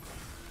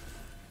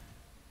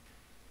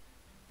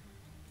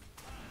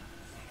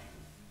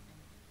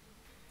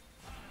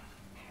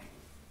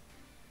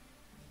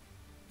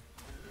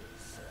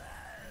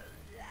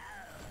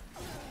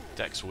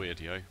 Deck's weird,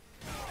 yo.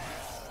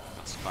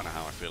 That's kind of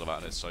how I feel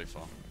about it so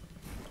far.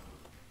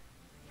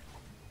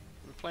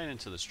 We're playing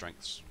into the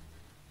strengths,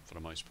 for the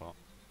most part.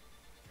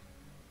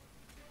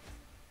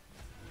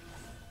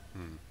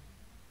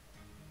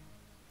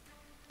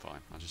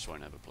 Fine, I just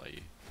won't ever play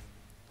you.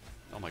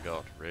 Oh my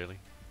god, really?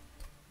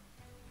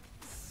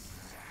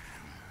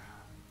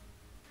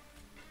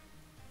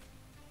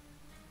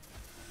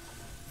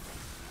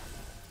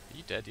 Are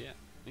you dead yet?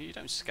 You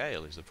don't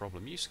scale is the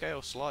problem. You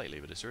scale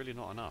slightly, but it's really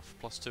not enough.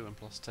 +2 and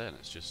 +10,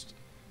 it's just...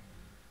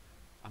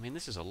 I mean,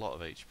 this is a lot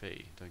of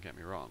HP, don't get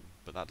me wrong,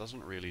 but that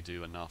doesn't really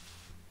do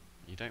enough.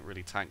 You don't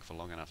really tank for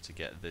long enough to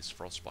get this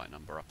frostbite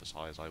number up as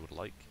high as I would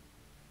like.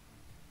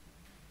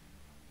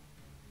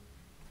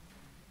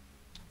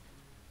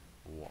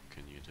 What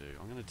can you do?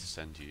 I'm going to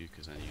descend you,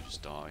 because then you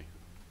just die,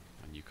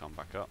 and you come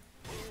back up.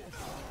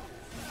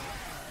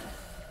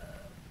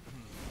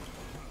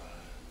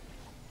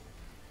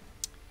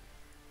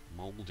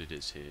 Molded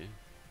is here.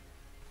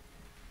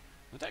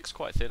 The deck's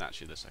quite thin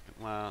actually this second.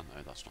 Well,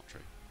 no, that's not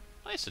true.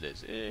 Yes, it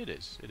is. It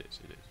is.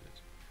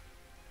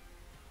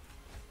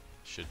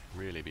 Should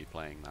really be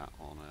playing that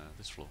on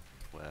this floor,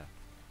 where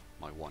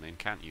my 1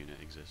 incant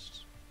unit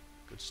exists.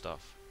 Good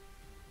stuff.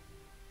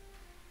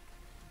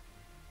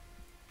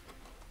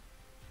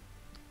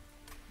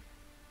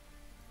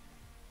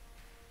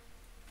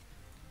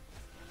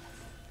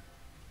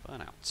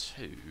 Burnout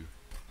 2.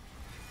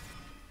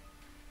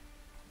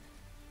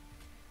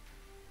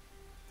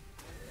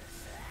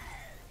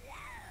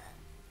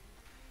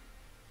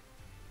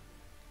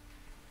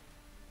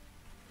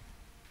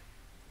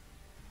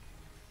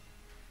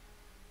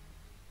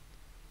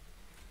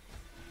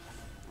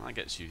 That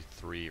gets you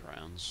 3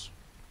 rounds.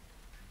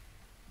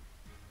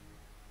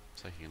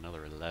 Taking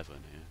another 11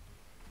 here.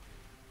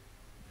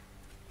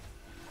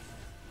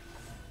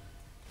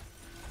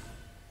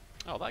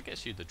 Oh, that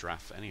gets you the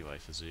draft anyway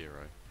for 0.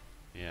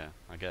 Yeah,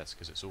 I guess,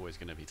 because it's always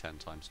going to be 10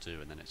 times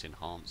 2, and then it's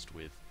enhanced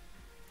with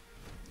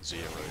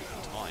 0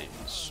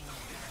 times.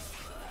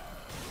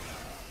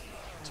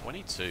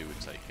 22 we've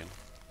taken.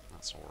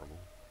 That's horrible.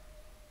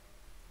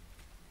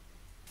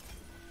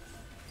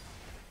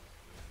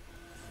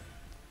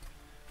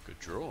 Good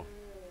draw.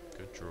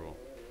 Good draw.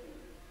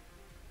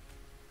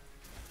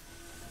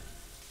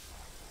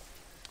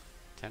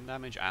 10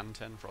 damage and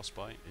 10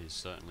 frostbite is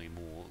certainly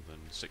more than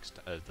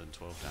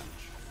 12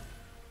 damage,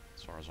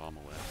 as far as I'm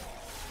aware.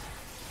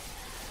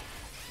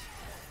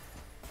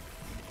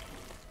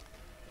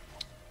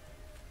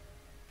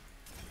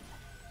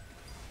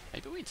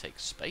 Maybe we take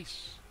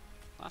space.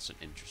 That's an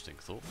interesting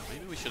thought.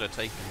 Maybe we should have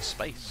taken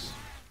space.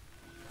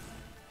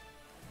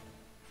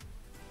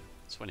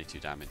 22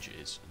 damage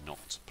is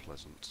not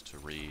pleasant to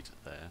read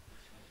there.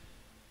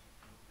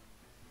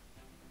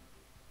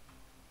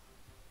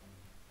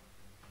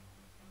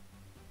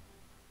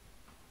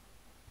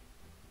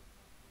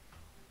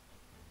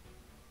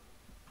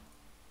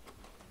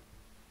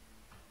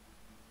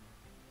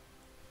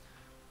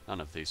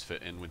 None of these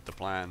fit in with the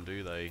plan,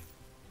 do they?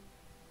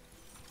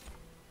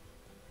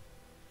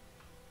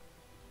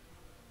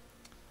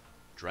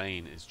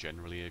 Drain is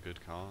generally a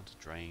good card.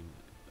 Drain,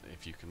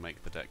 if you can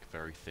make the deck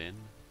very thin,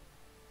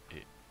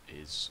 it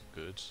is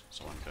good,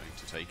 so I'm going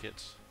to take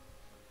it.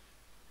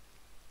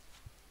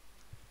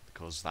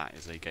 Because that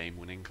is a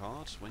game-winning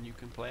card when you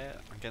can play it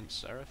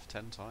against Seraph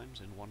 10 times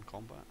in one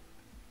combat.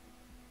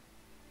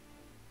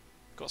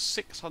 Got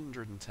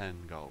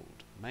 610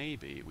 gold.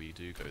 Maybe we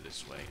do go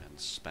this way and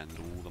spend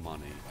all the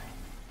money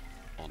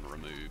on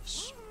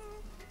removes.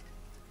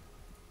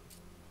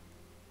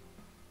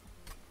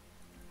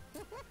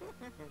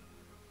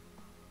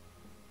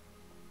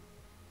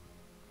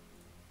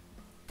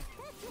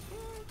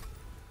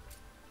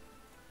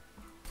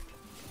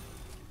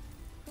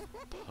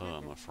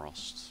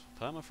 Permafrost.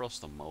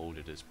 Permafrost and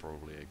molded is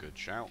probably a good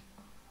shout.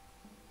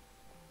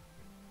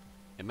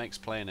 It makes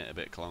playing it a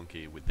bit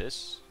clunky with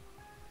this,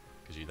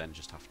 because you then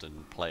just have to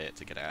play it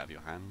to get it out of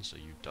your hands, so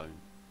you don't...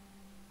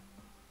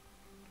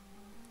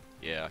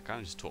 Yeah, I kind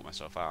of just talked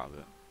myself out of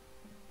it.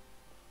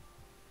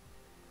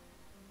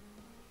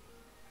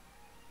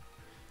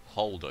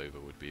 Holdover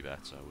would be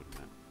better, wouldn't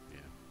it?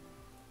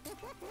 Yeah.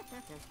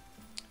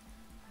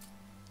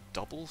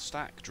 Double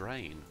stack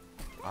drain.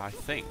 I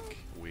think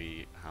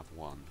we have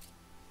one.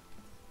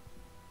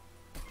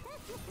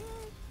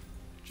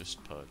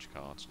 Just purge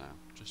cards now.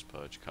 Just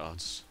purge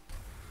cards.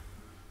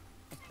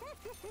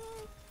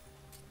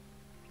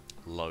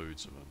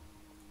 Loads of them.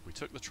 We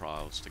took the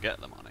trials to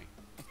get the money.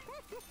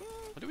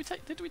 Or did we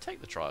take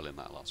the trial in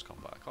that last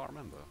combat? I can't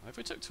remember. If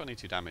we took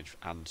 22 damage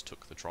and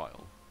took the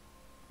trial.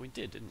 We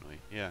did, didn't we?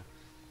 Yeah.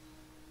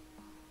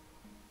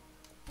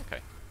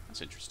 Okay,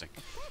 that's interesting.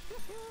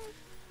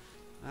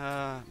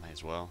 May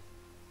as well.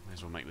 May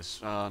as well make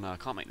this... Oh no, I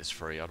can't make this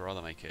free. I'd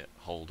rather make it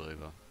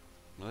holdover.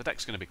 Well, the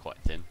deck's going to be quite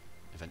thin,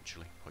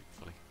 eventually,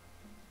 hopefully.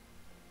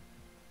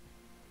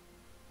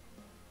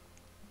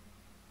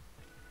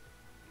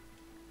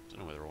 Don't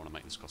know whether I want to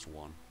make this cost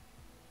 1.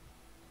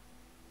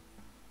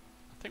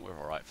 I think we're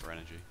alright for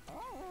energy.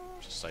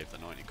 Just save the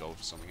 90 gold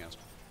for something else.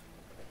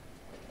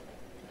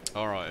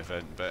 Alright,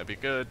 event better be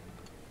good.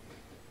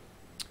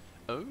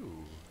 Oh.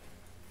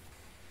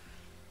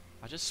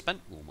 I just spent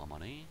all my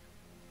money.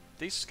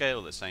 These scale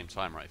at the same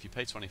time, right? If you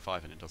pay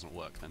 25 and it doesn't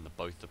work, then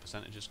both the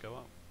percentages go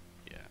up?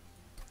 Yeah.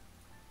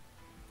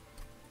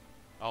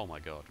 Oh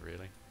my god,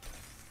 really?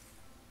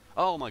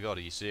 Oh my god,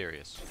 are you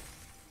serious?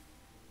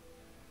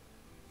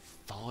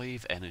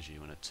 5 energy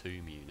when a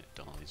tomb unit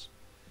dies.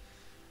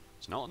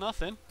 It's not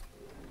nothing.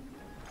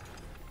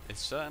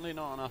 It's certainly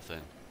not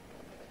nothing.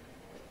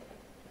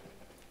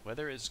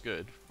 Whether it's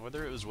good,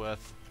 whether it was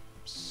worth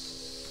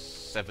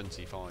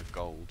 75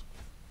 gold.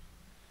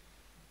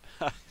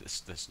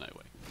 There's no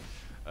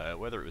way.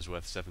 Whether it was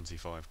worth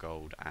 75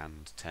 gold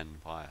and 10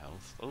 Pyre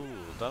health. Oh,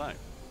 don't know.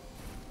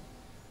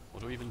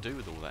 What do we even do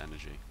with all that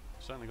energy?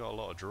 Certainly got a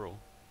lot of draw.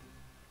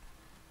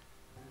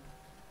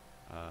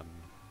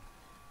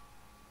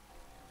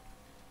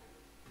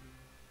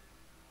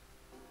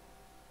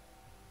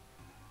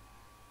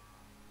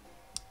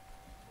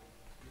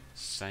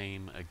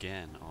 Same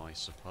again, I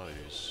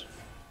suppose.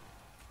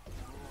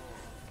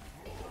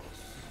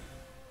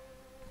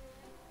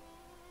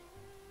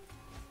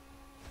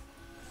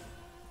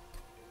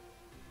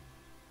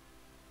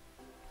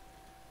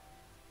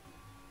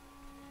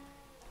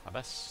 I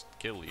best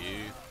kill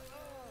you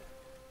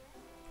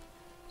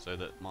so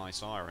that my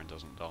siren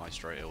doesn't die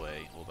straight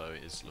away, although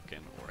it is looking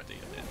already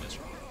a bit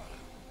miserable.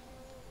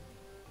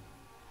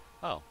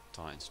 Oh,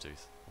 Titan's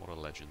Tooth. What a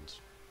legend.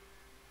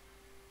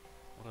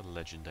 What a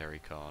legendary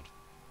card.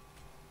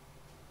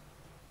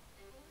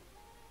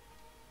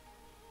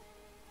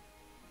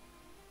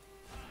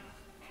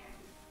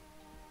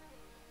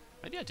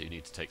 Maybe I do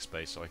need to take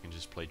space so I can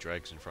just play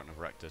Dregs in front of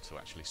Rector to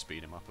actually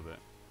speed him up a bit.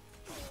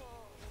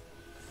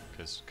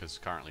 Because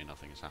currently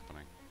nothing is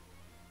happening.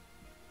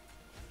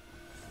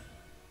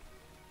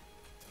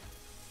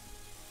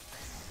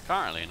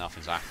 Currently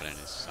nothing's happening.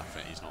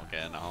 He's not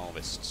getting the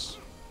harvests.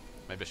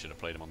 Maybe I should have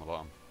played him on the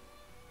bottom.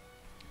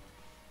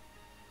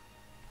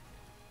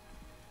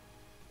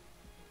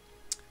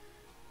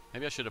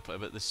 Maybe I should have played,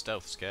 but this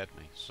stealth scared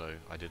me, so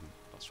I didn't.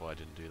 That's why I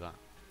didn't do that.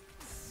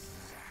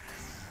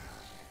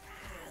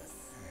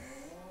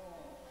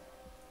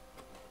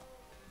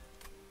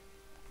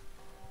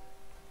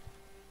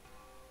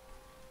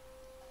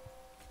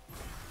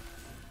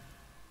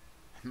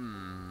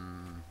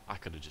 I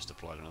could have just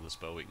applied another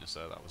spell weakness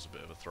there. That was a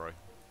bit of a throw.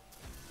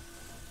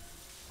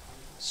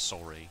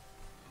 Sorry.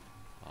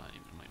 I'm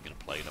going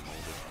to play them all.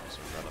 It's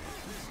irrelevant.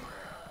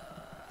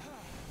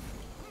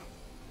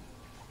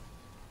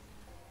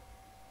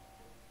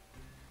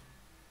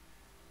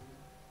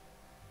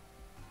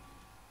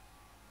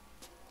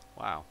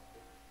 Wow.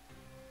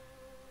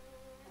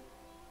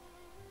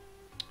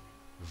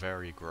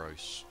 Very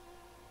gross.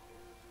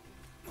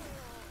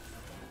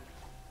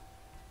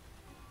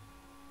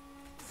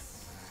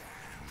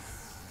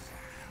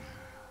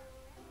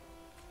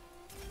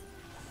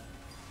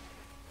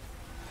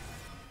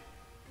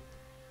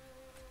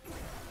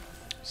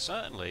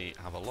 Certainly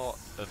have a lot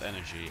of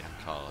energy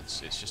and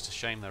cards. It's just a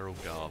shame they're all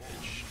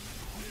garbage.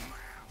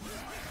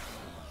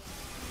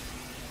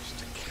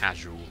 Just a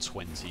casual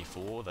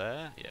 24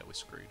 there. Yeah, we're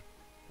screwed.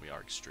 We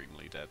are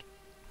extremely dead.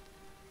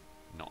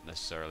 Not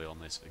necessarily on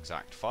this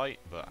exact fight,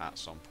 but at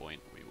some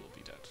point we will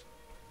be dead.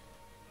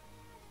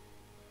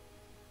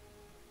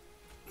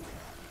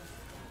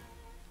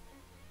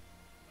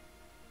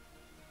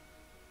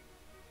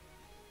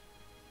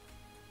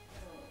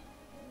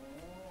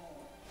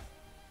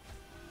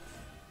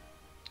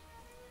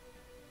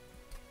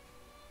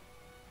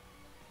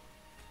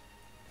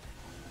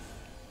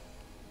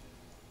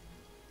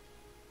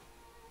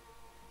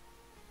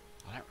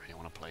 I don't really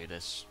want to play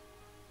this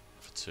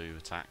for 2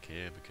 attack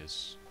here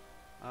because...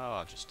 Oh,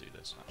 I'll just do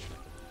this actually.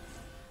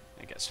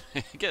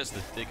 It gets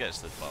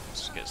the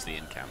buffs, gets the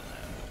incam there.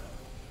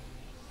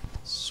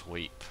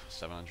 Sweep,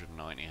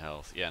 790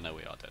 health. Yeah, no,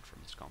 we are dead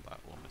from this combat,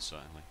 almost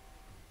certainly.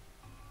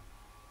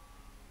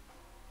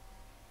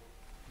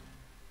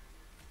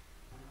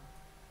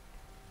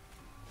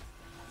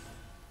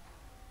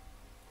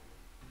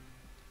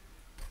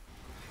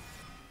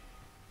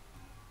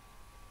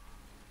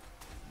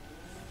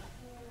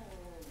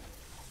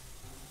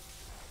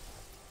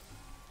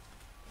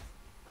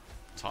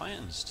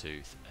 Titan's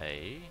Tooth,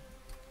 eh?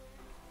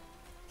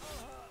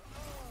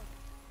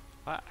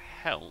 That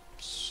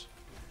helps,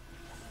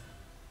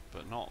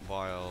 but not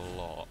by a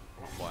lot,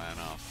 not by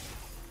enough.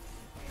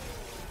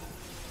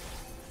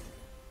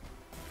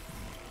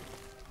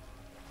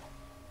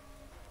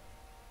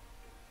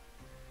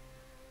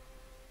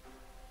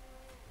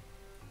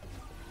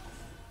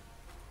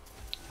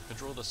 If I could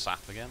draw the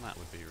sap again, that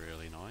would be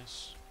really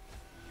nice.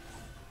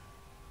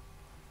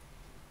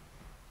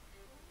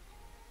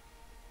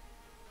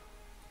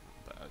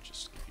 But I'll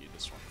just give you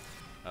this one.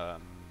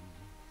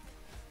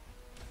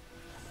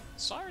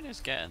 Siren is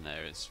getting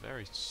there. It's a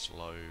very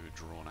slow,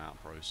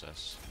 drawn-out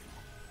process.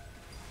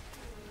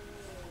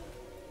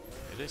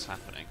 It is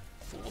happening.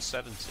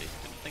 470.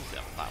 Didn't think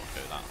that would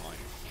go that high.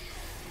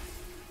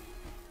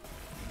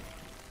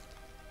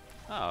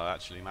 Oh, I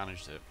actually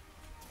managed it.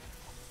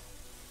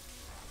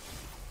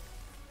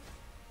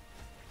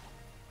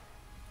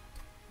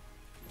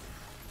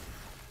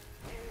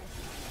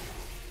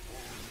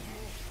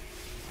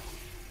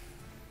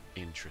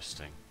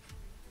 Interesting.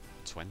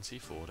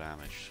 24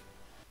 damage.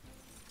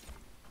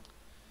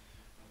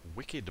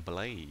 Wicked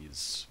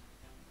Blaze.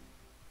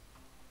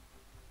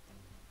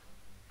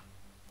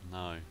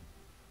 No.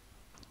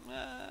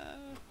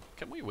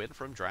 Can we win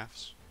from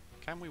drafts?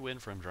 Can we win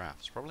from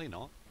drafts? Probably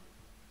not.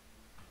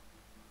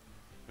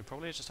 We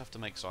probably just have to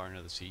make Siren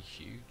of the Sea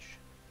huge.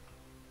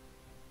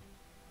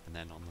 And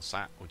then on the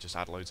sap, we'll just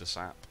add loads of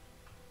sap.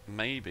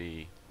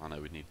 Maybe... I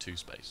know we'd need 2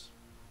 space.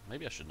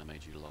 Maybe I shouldn't have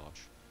made you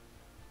large.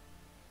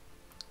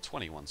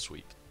 21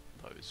 sweep,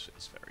 though, is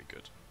very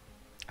good.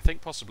 I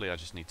think possibly I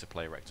just need to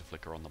play Rector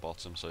Flicker on the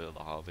bottom so that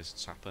the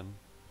harvests happen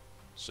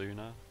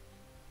sooner.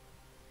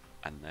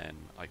 And then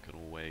I can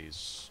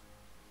always...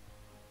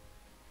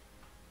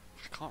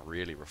 I can't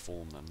really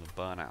reform them. The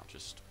burnout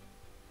just...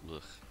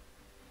 ugh.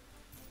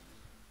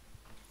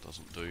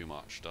 Doesn't do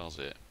much, does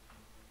it?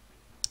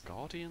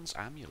 Guardian's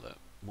Amulet.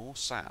 More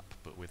sap,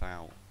 but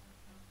without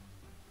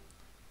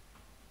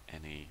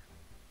any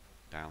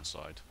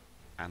downside.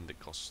 And it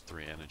costs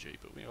 3 energy,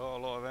 but we got a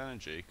lot of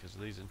energy because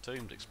of these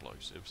entombed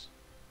explosives.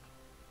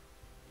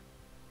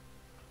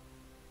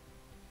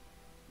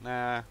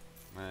 Nah,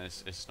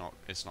 it's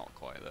not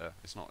quite there.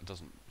 It's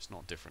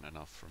not different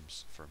enough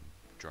from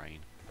Drain,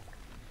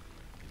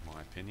 in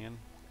my opinion.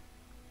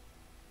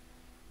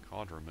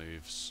 Card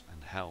removes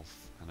and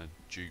health and a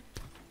dupe,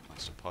 I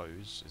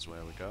suppose, is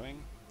where we're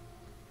going.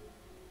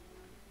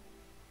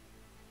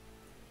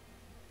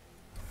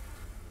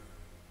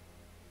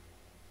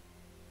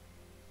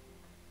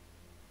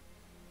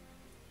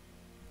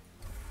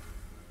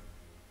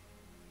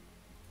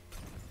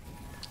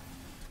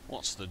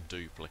 What's the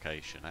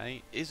duplication, eh?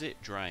 Is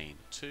it Drain?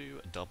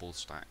 2 double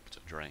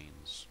stacked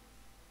Drains.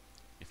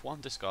 If one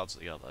discards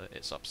the other,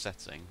 it's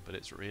upsetting, but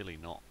it's really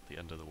not the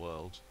end of the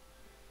world.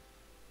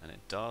 And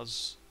it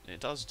does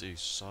do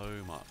so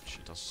much.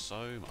 It does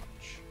so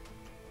much.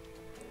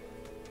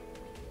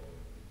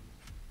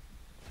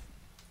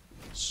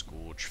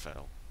 Scourge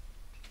fell.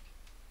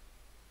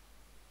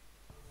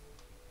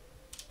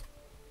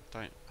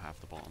 Don't have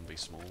the bottom be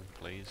small,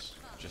 please.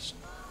 Just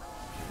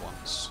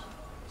once.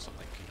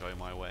 Something can go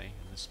my way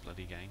in this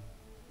bloody game.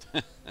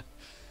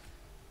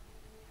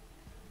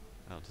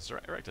 Oh,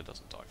 the Erector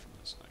doesn't die from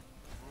this, no.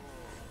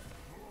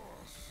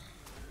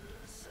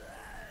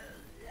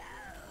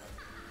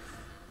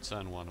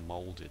 Turn 1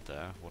 moulded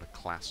there, what a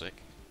classic.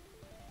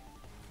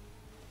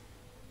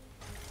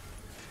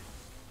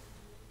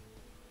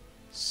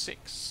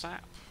 Six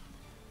sap.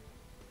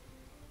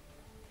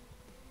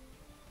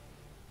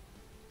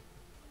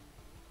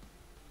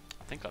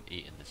 I think I'm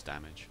eating this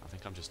damage. I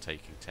think I'm just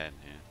taking 10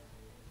 here.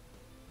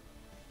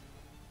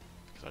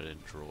 I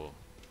didn't draw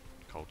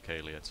Cold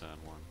Kalia turn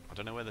 1. I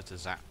don't know whether to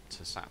sap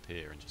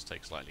here and just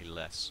take slightly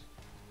less.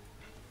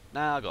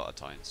 Nah, I got a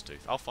Titan's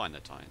Tooth. I'll find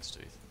the Titan's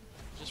Tooth.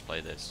 Just play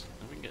this.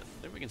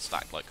 Then we can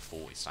stack like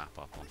 40 sap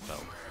up on Fel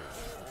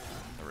before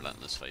the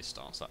Relentless Phase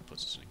starts. That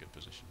puts us in a good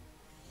position.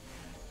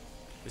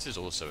 This is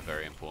also a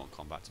very important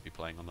combat to be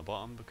playing on the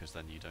bottom because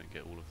then you don't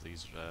get all of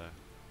these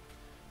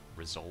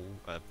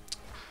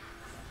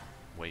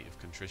weight of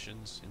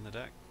contritions in the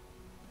deck.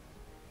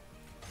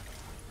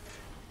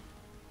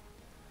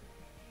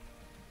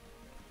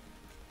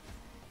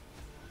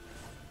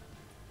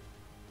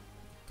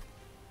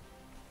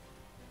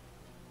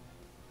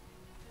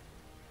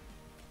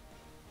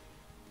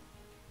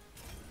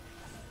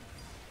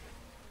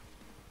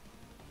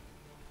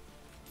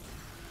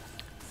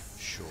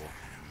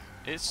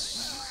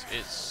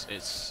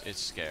 It's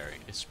scary.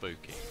 It's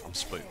spooky. I'm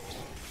spooked.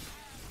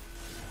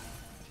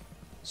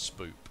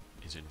 Spoop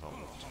is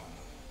involved.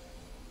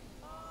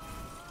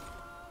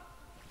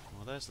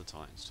 there's the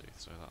Titan's Tooth,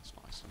 so that's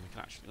nice. And we can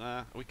actually,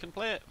 we can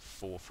play it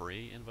for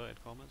free,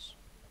 inverted commas.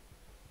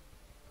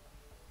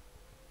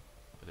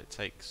 But it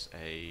takes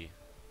a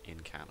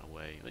in-can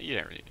away. You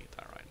don't really need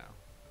that right now.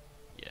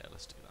 Yeah,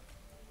 let's do that.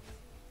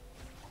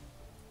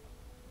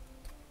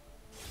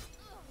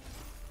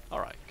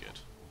 Alright, good.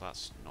 Well,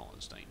 that's not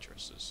as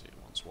dangerous as it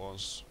once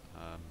was.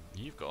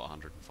 You've got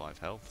 105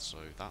 health, so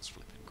that's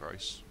flipping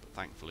gross. But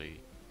thankfully,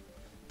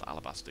 the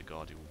Alabaster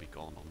Guardian will be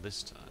gone on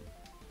this turn.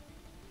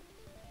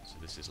 So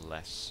this is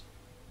less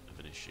of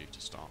an issue to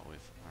start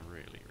with. I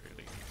really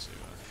need to...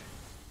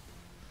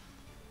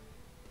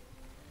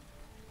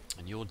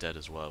 And you're dead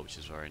as well, which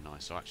is very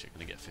nice. So actually, I'm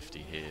going to get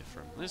 50 here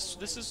from this.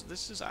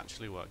 This has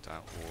actually worked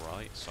out all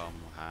right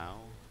somehow.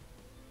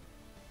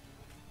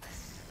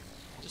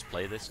 Just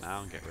play this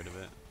now and get rid of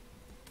it.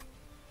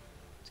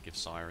 To give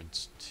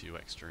Sirens 2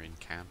 extra in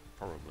can,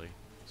 probably.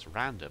 It's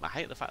random. I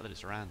hate the fact that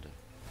it's random.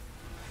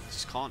 I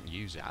just can't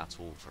use it at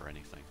all for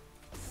anything.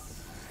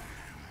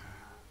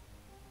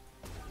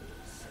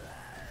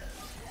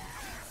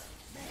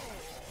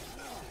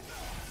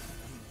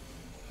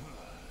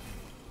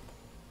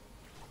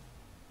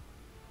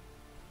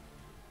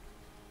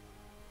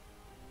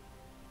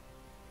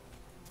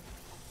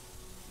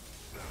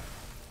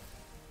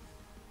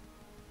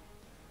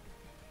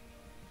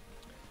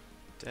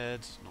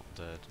 Dead, not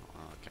dead.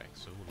 Okay,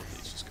 so all of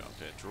these just go up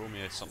here. Draw me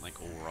something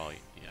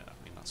alright. Yeah,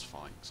 I mean that's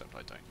fine, except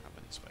I don't have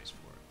any space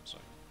for it. So,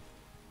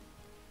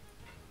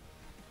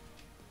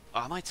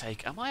 am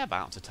I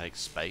about to take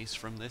space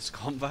from this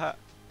combat?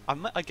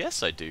 I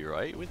guess I do,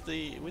 right? With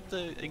the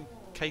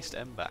encased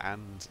ember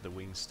and the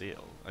winged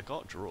steel, I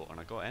got draw and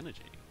I got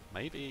energy.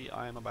 Maybe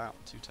I am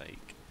about to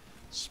take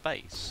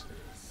space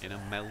in a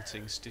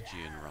melting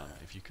Stygian run,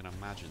 if you can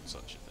imagine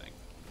such a thing.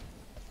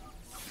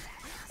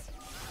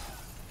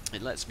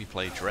 It lets me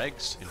play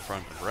Dregs in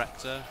front of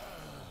Rector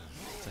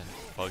to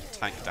both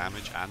tank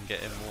damage and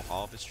get in more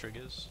harvest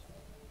triggers.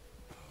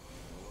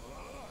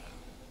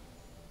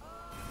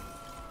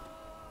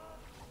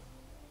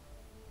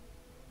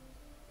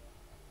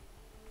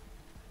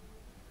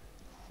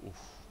 Oof.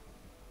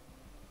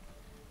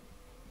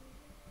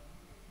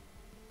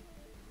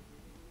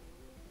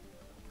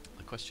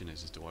 The question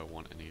is do I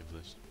want any of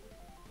this?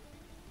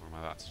 Or am I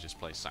about to just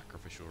play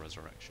Sacrificial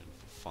Resurrection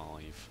for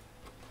 5?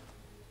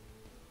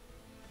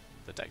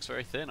 The deck's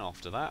very thin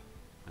after that,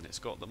 and it's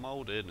got the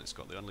Molded, and it's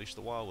got the Unleash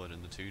the Wildwood,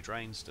 and the 2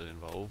 Drains still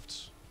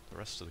involved. The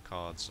rest of the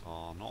cards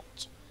are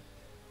not.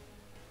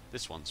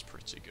 This one's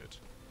pretty good.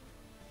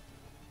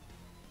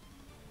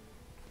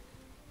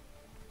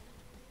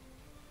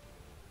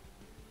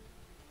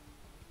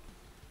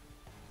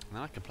 And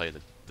then I can play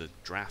the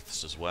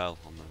drafts as well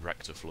on the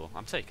Rector floor.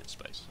 I'm taking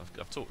space.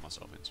 I've talked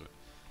myself into it.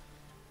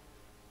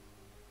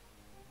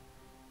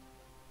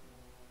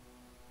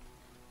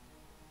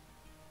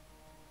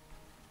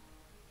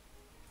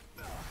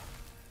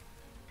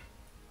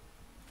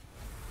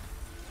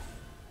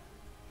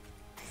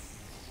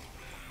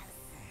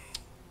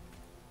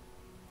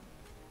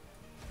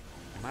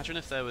 Imagine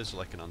if there was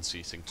like an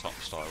unceasing top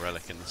star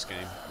relic in this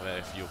game, where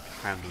if your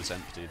hand was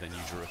empty then you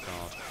drew a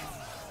card.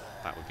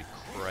 That would be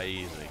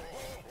crazy.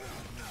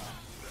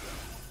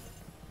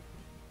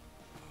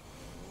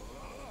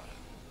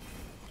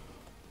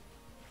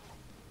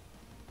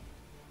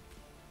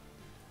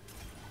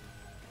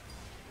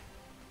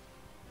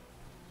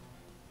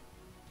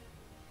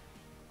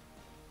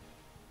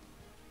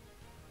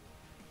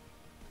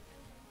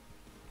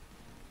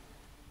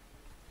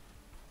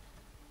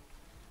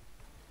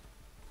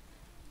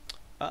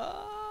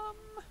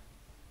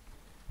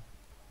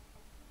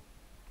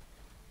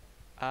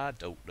 I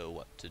don't know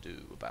what to do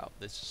about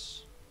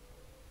this.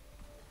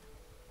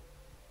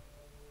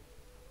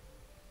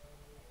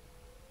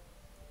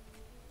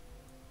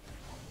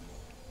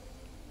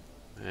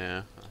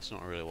 Yeah, that's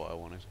not really what I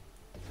wanted.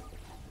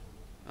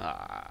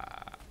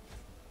 Ah.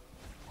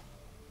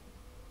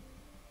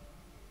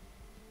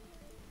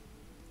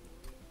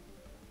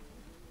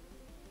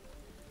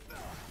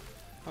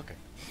 Okay.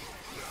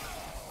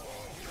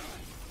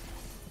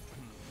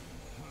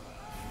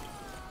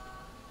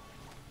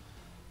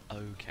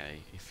 Okay,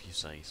 if you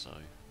say so.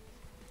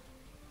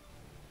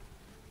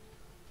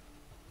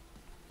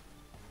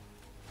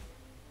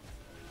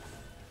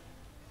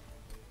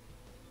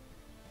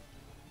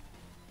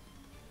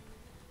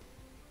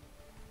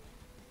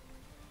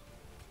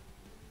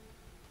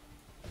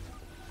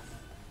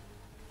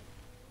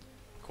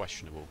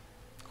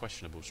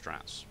 Questionable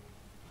strats.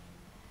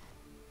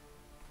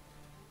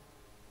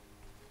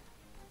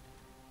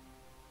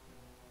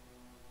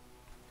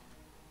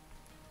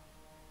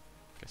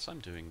 Guess I'm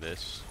doing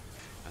this,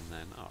 and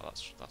then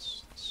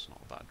that's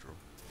not a bad draw.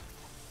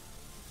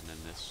 And then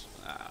this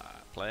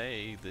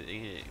play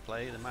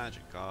the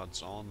magic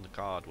cards on the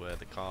card where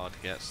the card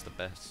gets the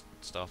best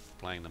stuff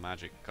playing the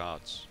magic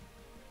cards.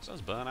 It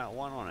says Burnout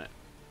 1 on it.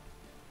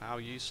 How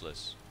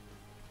useless.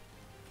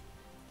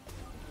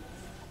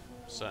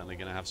 Certainly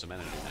going to have some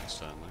energy next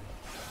turn though.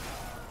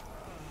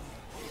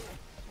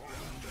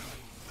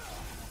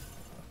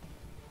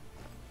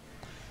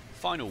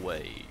 Final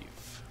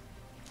wave.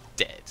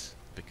 Dead.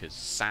 because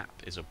Sap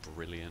is a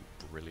brilliant,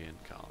 brilliant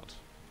card.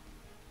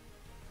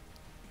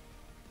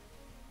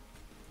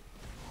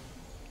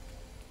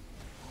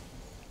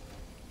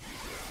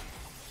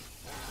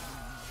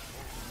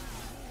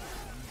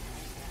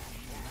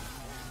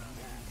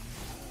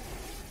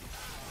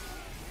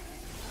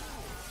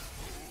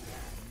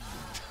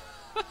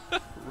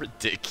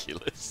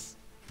 Ridiculous.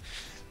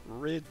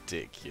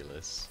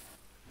 Ridiculous.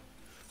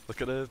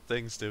 Look at the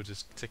thing still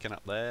just ticking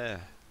up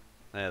there.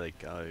 There they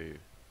go.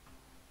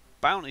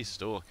 Bounty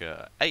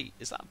Stalker 8.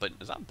 Is that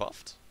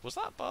buffed? Was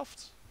that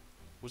buffed?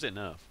 Was it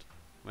nerfed?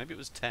 Maybe it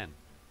was 10.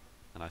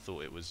 And I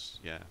thought it was,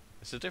 yeah.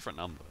 It's a different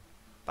number.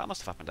 That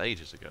must have happened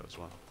ages ago as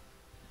well.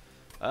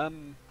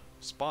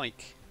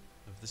 Spike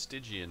of the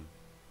Stygian.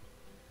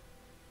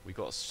 We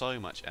got so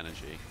much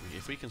energy.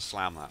 If we can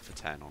slam that for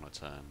 10 on a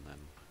turn, then...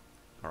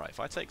 Alright, if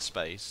I take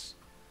space,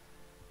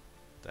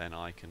 then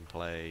I can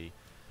play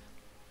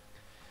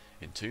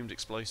Entombed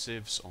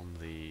Explosives on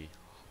the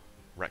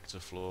Rector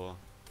floor,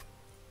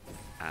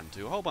 and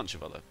do a whole bunch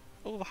of other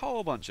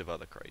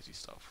crazy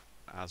stuff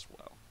as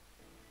well.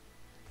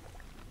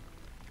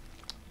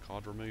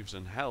 Card removes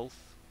and health,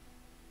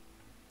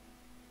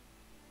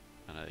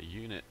 and a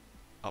unit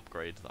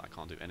upgrade that I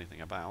can't do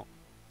anything about,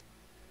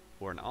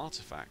 or an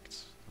artifact,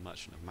 a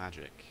Merchant of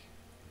Magic,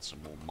 and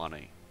some more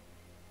money.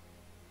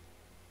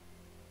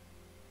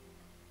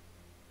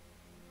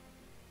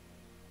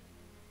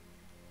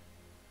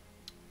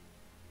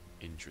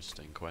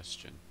 Interesting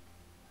question.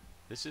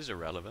 This is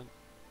irrelevant,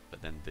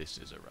 but then this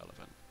is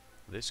irrelevant.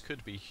 This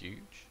could be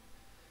huge.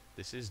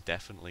 This is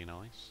definitely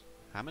nice.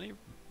 How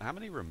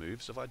many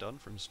removes have I done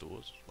from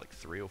stores? Like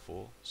 3 or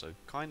 4. So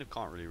kind of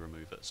can't really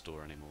remove at a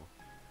store anymore.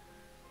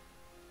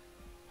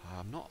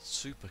 I'm not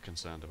super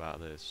concerned about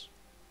this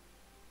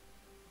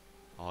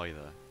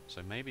either.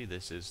 So maybe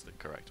this is the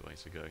correct way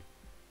to go.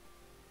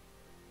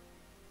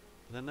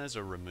 But then there's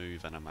a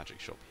remove and a magic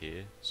shop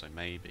here. So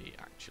maybe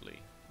actually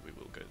we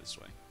will go this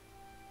way.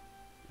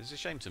 It's a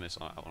shame to miss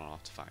out on an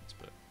artifact,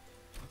 but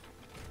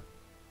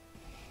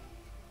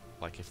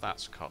like if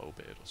that's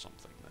Cuttlebeard or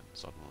something, then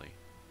suddenly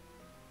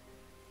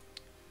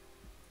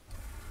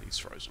these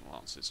Frozen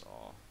Lances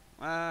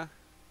are...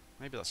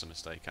 maybe that's a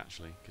mistake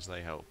actually, because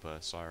they help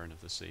Siren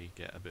of the Sea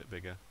get a bit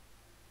bigger.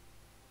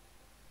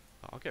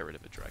 I'll get rid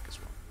of a Dreg as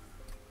well.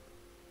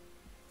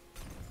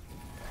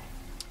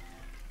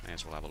 May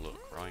as well have a look,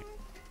 right?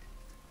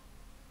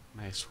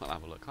 May as well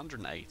have a look.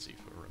 180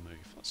 for a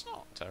remove. That's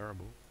not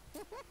terrible.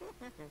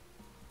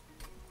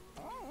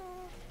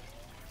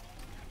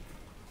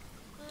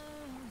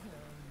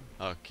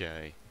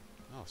 Okay.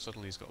 Oh,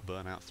 suddenly he's got a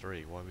Burnout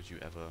 3. Why would you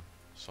ever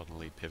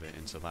suddenly pivot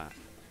into that?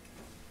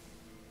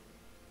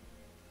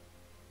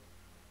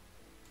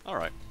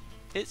 Alright.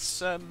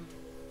 It's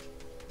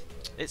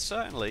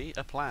certainly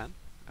a plan,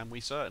 and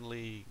we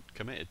certainly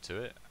committed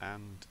to it,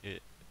 and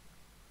it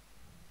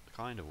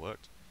kind of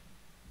worked.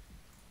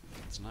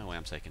 There's no way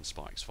I'm taking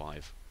Spikes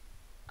 5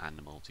 and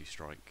the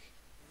multi-strike.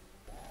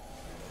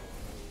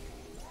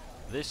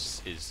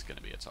 This is going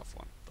to be a tough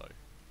one, though.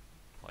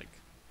 Like...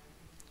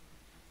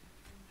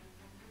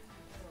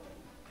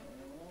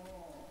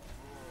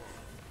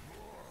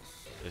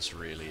 this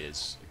really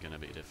is going to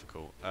be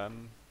difficult.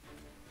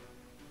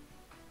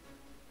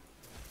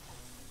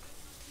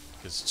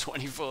 Because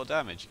 24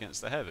 damage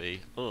against the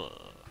heavy.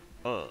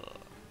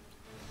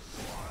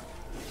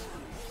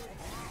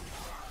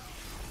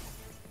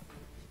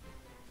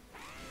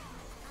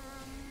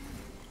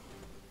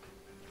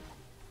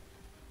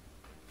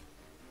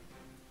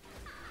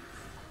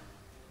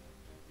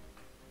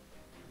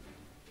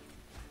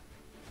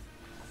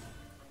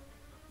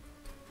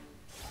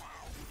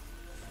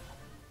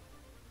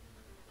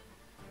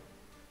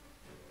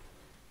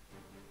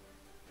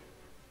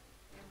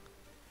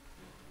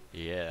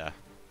 Yeah,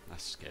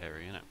 that's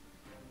scary, isn't it?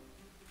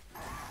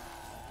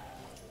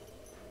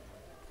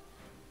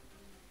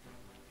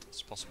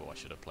 It's possible I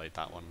should have played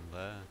that one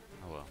there.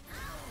 Oh well.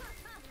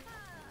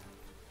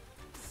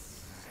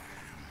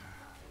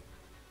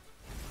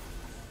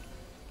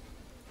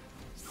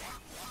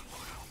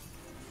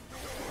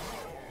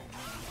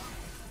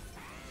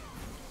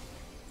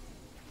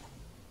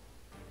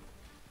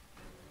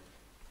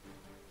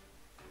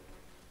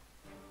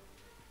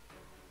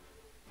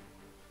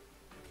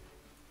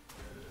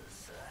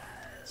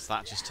 So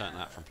that just turned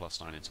that from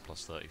 +9 into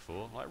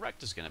 +34. Like,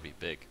 Rector's going to be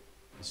big.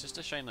 It's just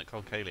a shame that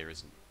Colcalia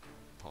isn't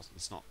possible.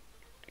 It's not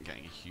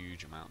getting a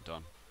huge amount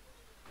done.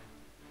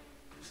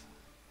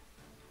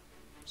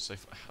 So,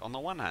 on the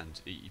one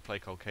hand, you play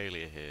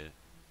Colcalia here,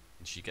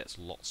 and she gets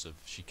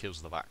she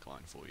kills the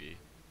backline for you,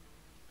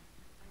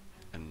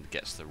 and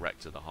gets the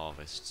Rector, the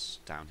harvests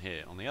down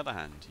here. On the other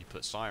hand, you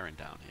put Siren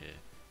down here,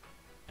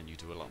 and you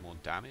do a lot more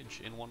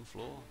damage in one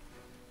floor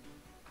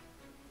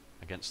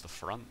against the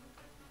front.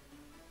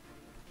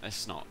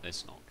 It's not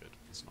good.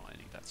 It's not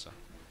any better.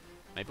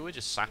 Maybe we're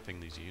just sapping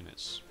these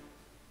units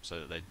so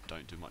that they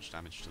don't do much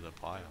damage to the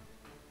Pyre.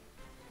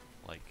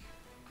 Like,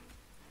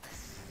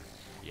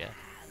 yeah,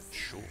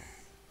 sure.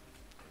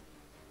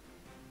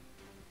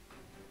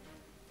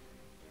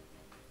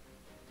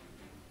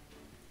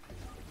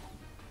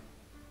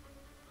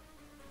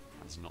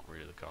 That's not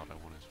really the card I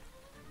wanted.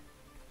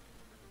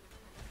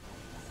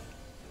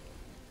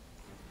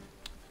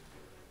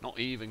 Not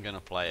even gonna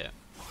play it.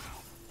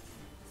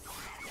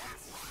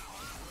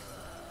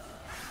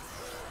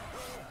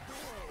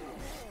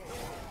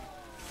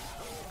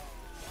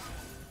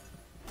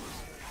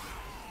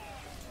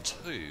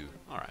 Two.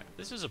 All right.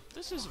 This is a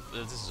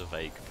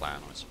vague plan,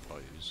 I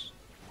suppose.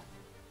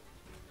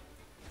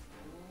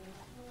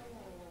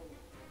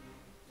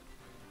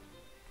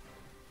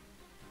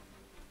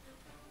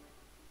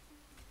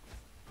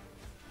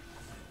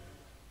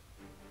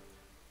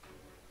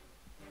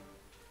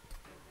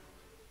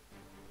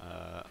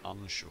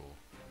 Unsure.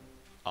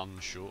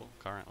 Unsure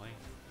currently.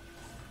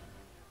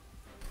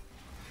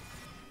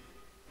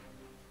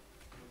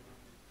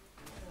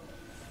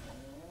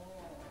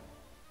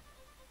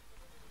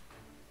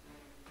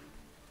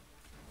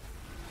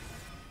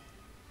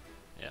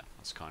 Yeah,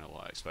 that's kind of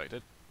what I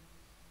expected.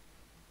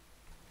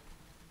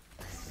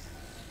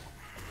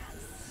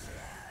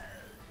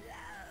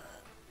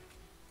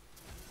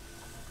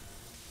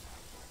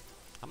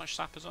 How much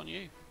sap is on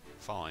you?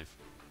 5.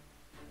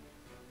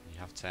 You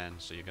have 10,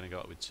 so you're going to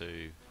go up with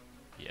 2.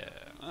 Yeah.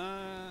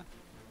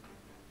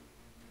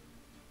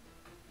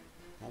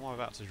 What am I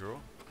about to draw?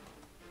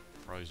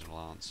 Frozen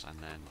Lance and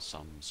then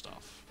some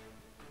stuff.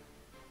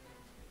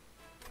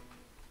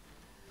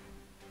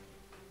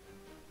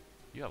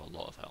 You have a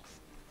lot of health.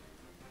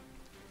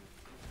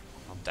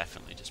 I'll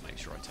definitely just make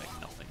sure I take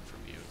nothing from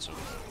you at all.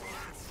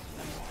 And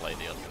then we'll play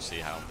the other, see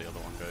how the other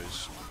one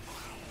goes.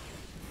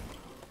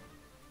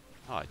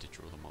 Oh, I did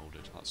draw the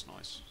Moulded, that's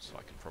nice. So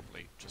I can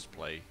probably just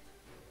play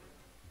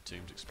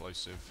Doomed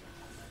Explosive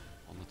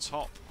on the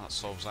top. That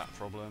solves that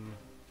problem.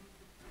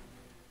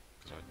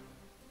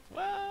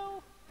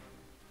 Well...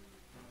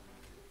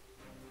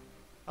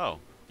 Oh,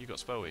 you got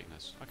spell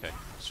weakness. Okay,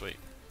 sweet.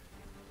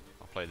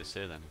 I'll play this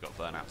here then. We've got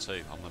Burnout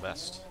 2. I'm the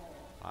best.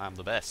 I am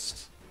the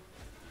best.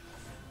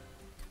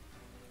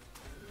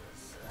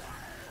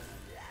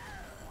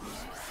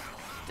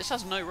 This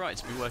has no right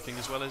to be working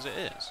as well as it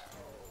is.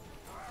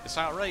 It's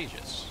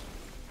outrageous.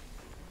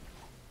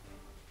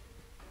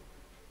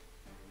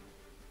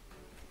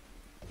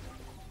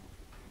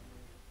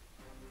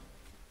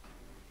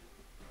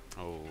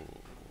 Oh.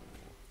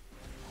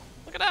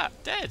 Look at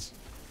that! Dead!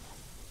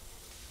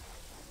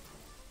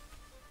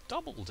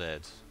 Double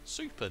dead.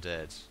 Super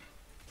dead.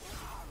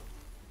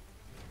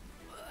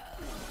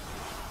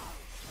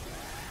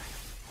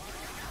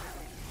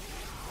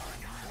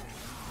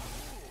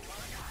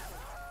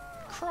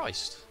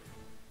 Christ.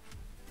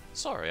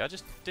 Sorry, I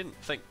just didn't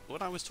think...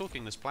 When I was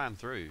talking this plan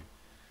through...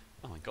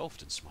 Oh,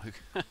 engulfed in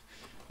smoke.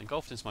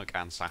 Engulfed in smoke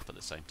and sap at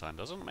the same time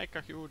doesn't make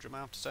a huge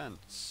amount of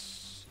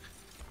sense.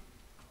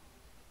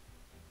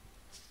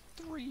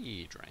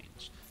 3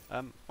 drains.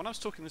 When I was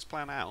talking this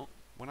plan out,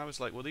 when I was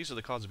like, well, these are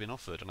the cards that have been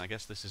offered, and I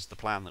guess this is the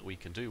plan that we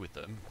can do with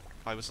them,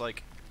 I was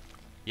like,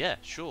 yeah,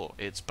 sure,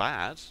 it's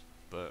bad,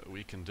 but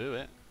we can do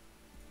it.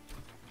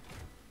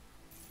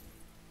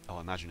 Oh,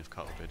 imagine if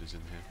Bodied is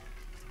in here.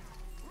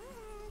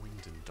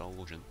 Winged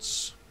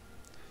Indulgence.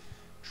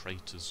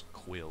 Traitor's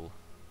Quill.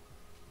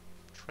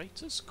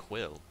 Traitor's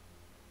Quill?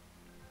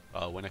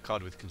 Oh, when a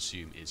card with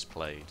Consume is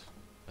played,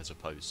 as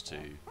opposed to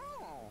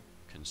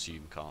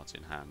Consume cards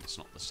in hand. It's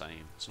not the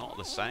same. It's not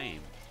the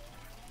same.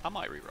 I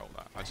might re-roll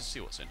that. I just see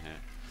what's in here.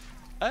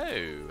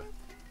 Oh!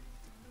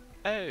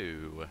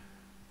 Oh!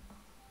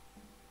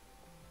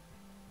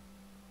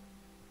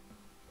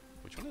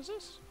 Which one is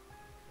this?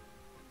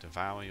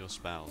 Devour your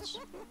spells.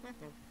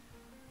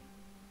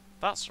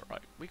 That's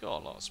alright. We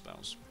got a lot of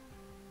spells.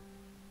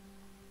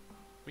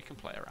 We can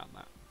play around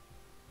that.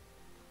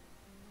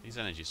 These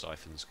energy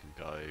siphons can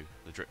go.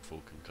 The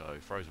dripfall can go.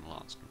 Frozen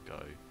Lance can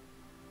go.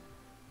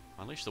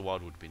 Unleash the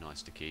Wild would be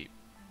nice to keep.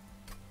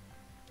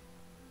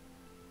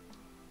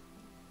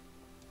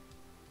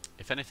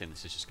 If anything,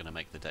 this is just going to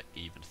make the deck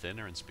even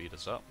thinner and speed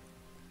us up.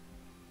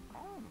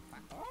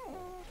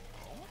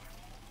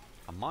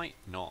 I might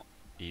not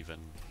even...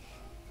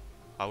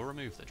 I'll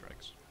remove the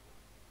dregs.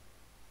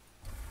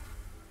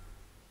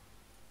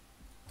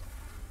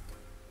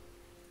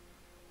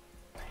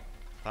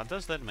 That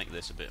does then make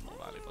this a bit more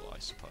valuable, I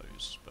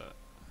suppose, but...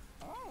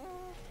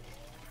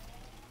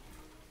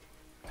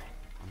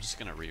 I'm just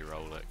going to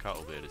re-roll it.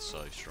 Cuttlebeard is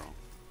so strong.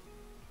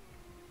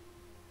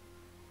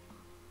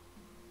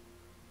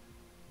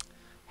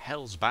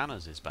 Hell's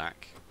Banners is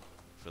back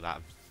for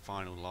that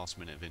final last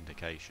minute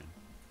vindication.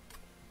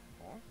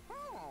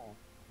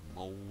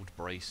 Mould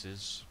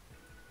Braces.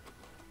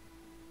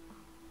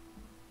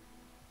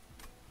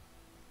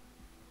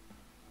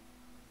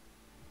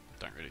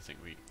 Don't really think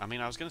we... I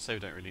mean, I was going to say we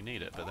don't really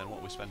need it, but then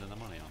what are we spending the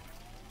money on?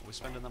 What are we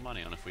spending the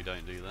money on if we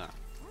don't do that?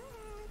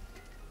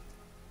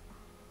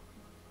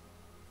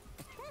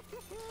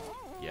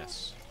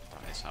 Yes,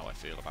 that is how I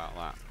feel about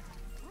that.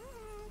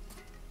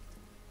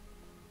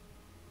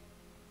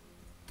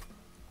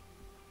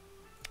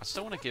 I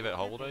still want to give it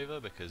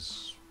holdover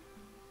because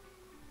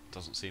it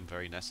doesn't seem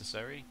very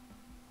necessary.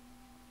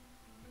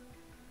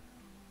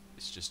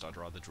 It's just I'd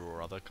rather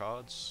draw other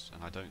cards,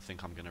 and I don't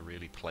think I'm going to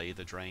really play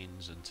the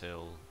drains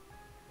until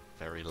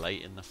very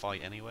late in the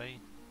fight anyway.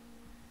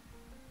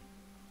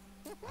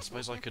 I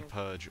suppose I could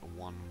purge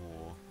one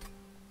more.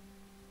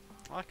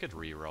 I could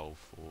re-roll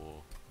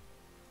for...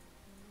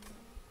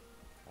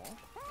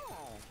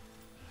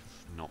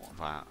 not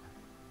that.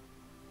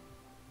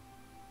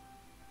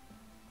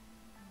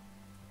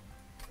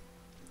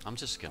 I'm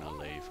just gonna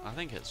leave. I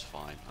think it's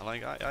fine. I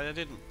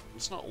didn't...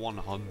 It's not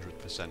 100%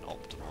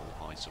 optimal,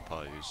 I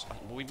suppose.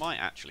 We might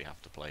actually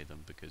have to play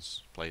them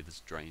because... play the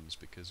drains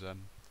because,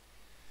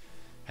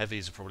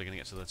 heavies are probably gonna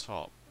get to the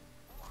top.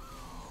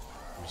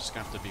 We're just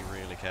gonna have to be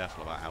really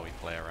careful about how we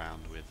play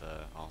around with,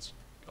 our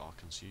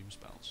consume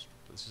spells.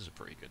 But this is a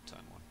pretty good turn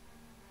one.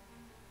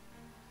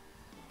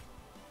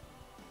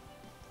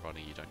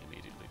 Providing you don't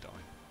immediately die.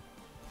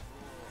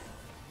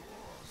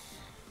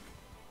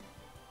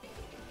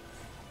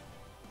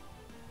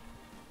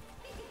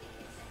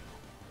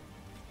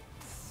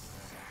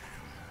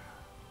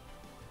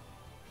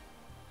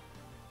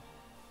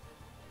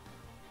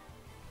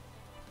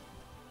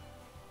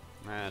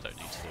 Nah, I don't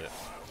need to do it.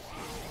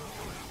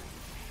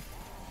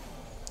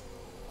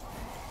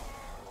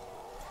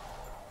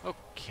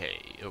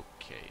 Okay,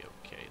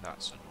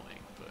 that's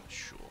annoying, but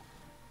sure.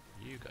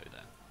 You go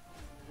then.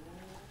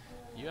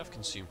 You have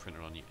consume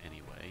printed on you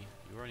anyway.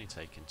 You're only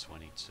taking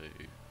 22. I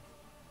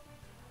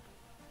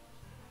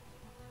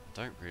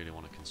don't really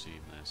want to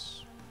consume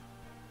this.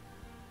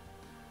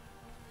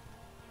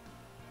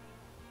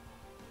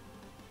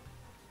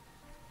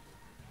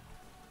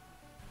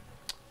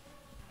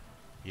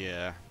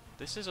 Yeah,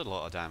 this is a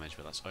lot of damage,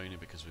 but that's only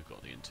because we've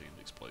got the entombed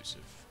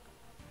explosive.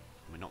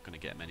 We're not going to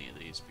get many of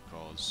these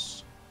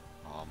because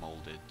our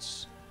molded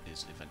is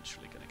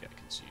eventually going to get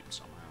consumed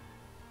somehow.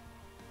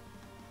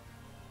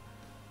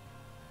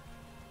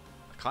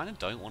 I kind of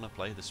don't want to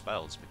play the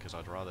spells because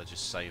I'd rather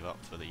just save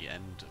up for the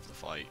end of the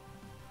fight.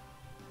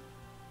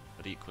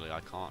 But equally,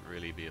 I can't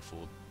really be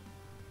afford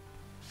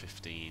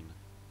 15.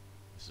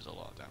 This is a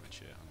lot of damage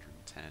here.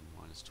 110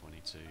 minus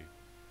 22.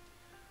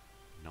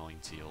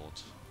 90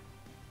 odd.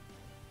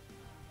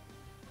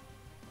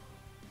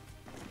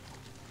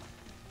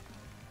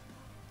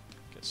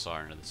 Get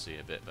Siren of the Sea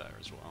a bit better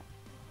as well.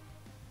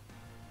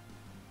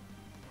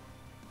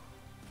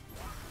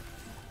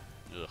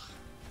 Ugh.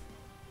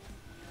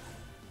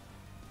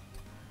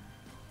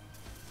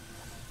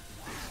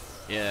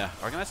 Yeah,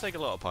 I'm going to take a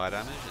lot of pyre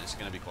damage, and it's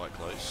going to be quite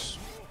close.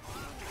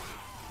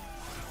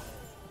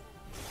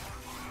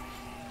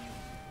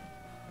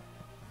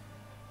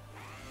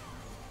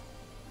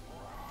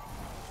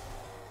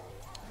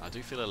 I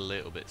do feel a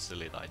little bit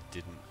silly that I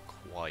didn't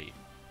quite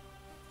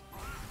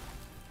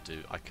do...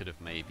 I could have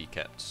maybe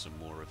kept some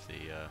more of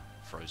the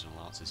frozen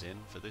lances in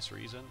for this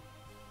reason.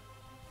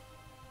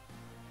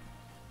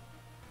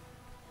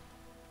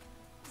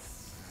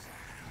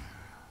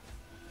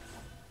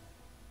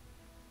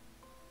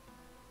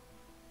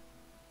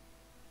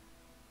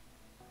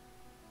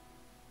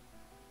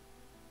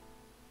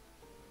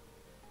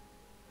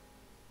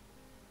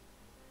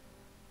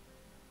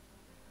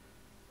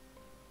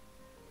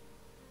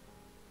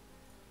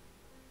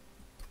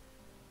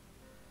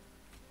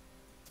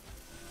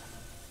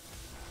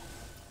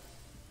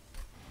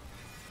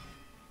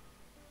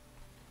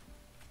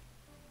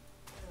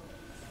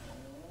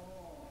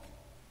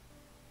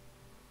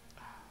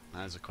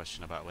 There's a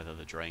question about whether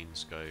the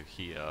drains go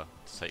here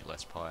to take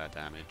less pyre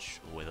damage,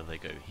 or whether they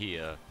go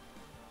here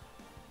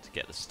to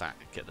get the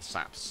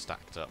sap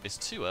stacked up. It's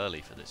too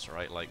early for this,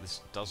 right? Like,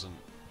 this doesn't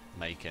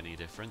make any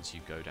difference.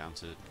 You go down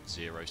to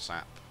 0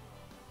 sap.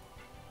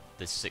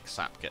 This 6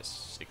 sap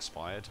gets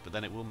expired, but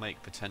then it will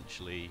make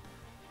potentially...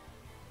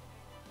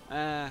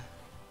 well,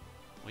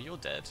 you're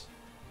dead.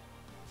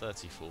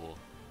 34.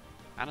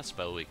 And a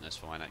spell weakness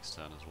for my next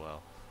turn as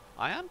well.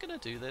 I am going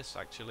to do this,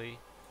 actually.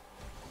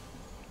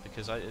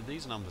 Because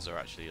these numbers are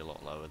actually a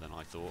lot lower than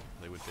I thought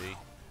they would be.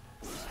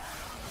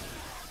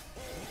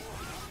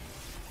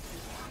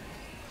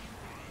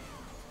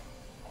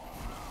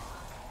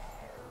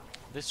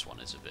 This one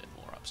is a bit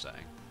more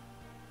upsetting.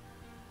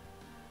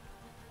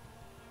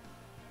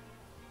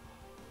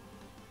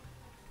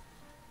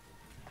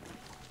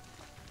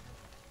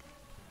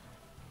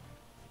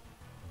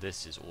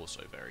 This is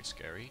also very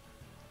scary.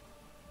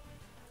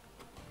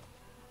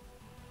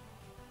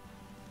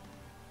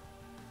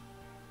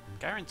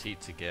 Guaranteed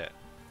to get...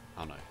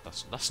 Oh no,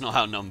 that's not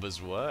how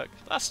numbers work.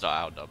 That's not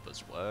how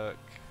numbers work.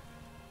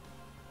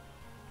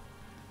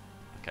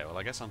 Okay, well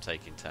I guess I'm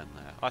taking 10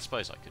 there. I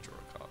suppose I could draw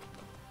a card.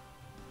 But...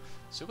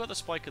 Still got the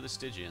Spike of the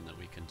Stygian that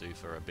we can do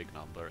for a big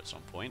number at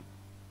some point.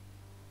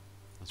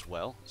 As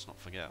well, let's not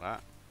forget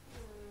that.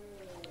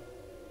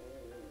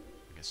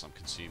 I guess I'm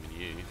consuming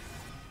you.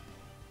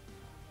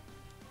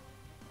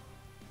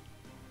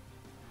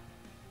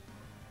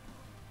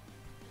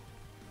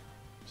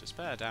 Is it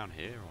better down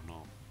here or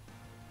not?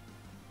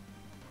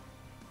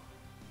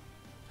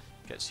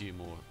 Gets you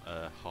more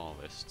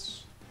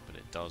harvests, but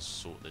it does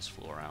sort this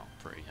floor out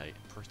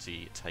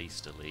pretty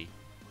tastily.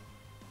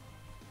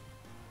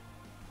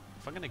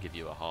 If I'm going to give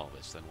you a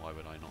harvest, then why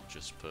would I not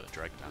just put a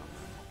dreg down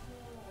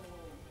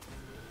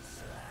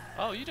there?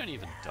 Oh, you don't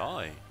even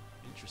die.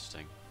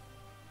 Interesting.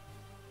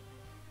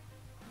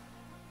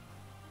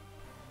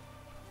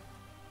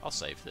 I'll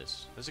save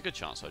this. There's a good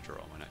chance I draw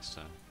on my next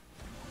turn.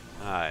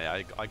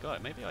 I got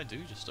it. Maybe I do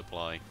just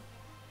apply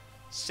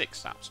 6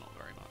 saps, not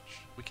very much.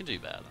 We can do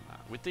better than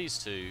that. With these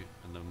two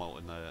and the molt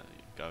and the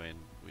go in,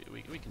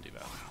 we can do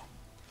better.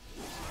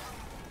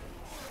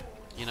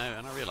 You know,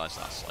 and I realise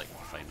that's like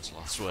famous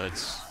last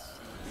words.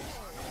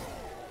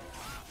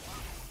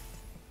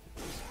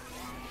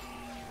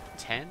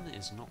 10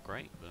 is not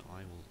great, but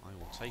I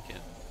will take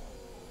it.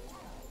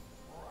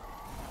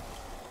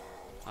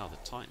 Oh, the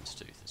Titan's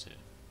Tooth is here.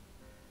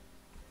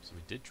 So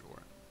we did draw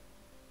it.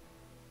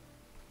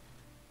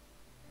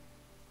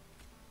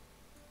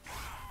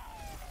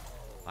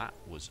 That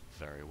was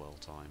very well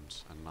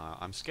timed, and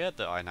I'm scared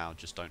that I now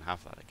just don't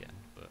have that again,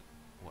 but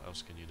what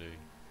else can you do?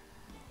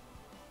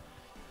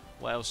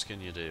 What else can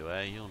you do,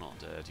 eh? You're not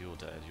dead, you're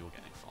dead, you're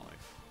getting 5.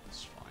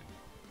 That's fine.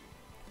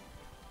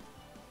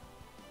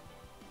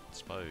 I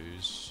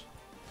suppose...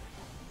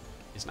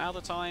 Is now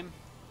the time?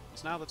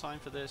 Is now the time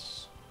for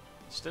this?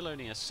 It's still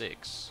only a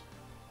 6.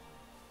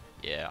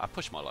 Yeah, I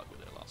pushed my luck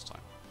with it last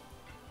time.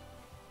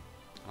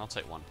 And I'll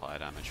take 1 pyre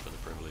damage for the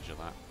privilege of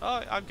that.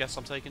 Oh, I guess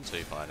I'm taking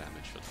 2 pyre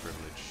damage for the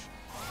privilege.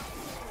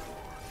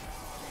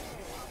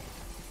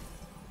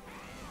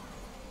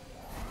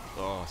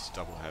 Oh, it's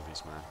double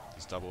heavies, man.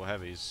 It's double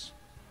heavies.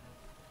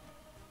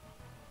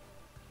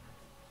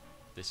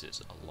 This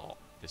is a lot.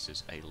 This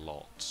is a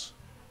lot.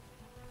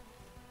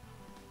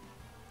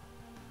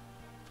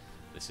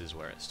 This is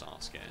where it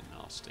starts getting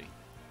nasty.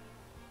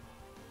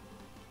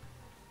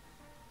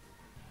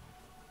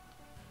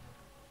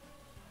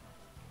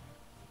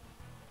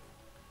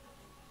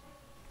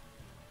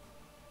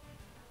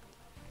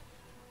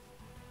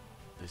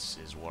 This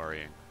is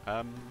worrying.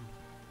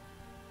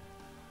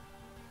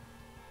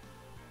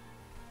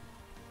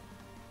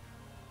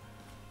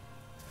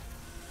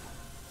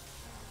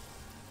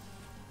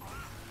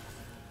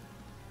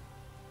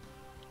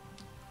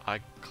 I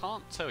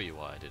can't tell you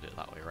why I did it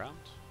that way around.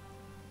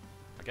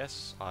 I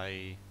guess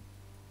I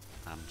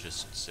am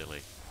just silly.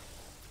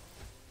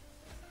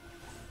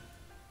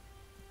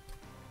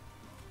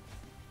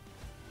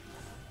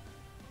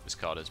 This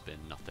card has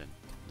been nothing.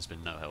 There's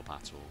been no help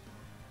at all.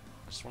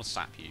 I just want to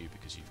sap you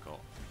because you've got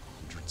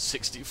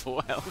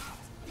 164 health.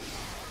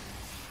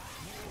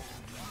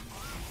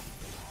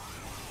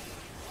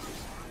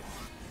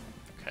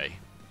 Okay.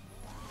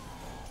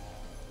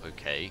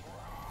 Okay.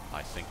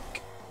 I think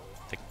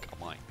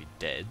I might be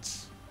dead.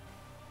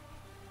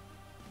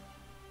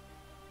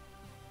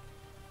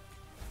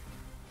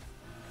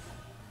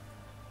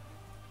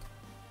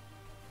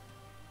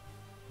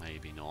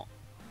 Maybe not.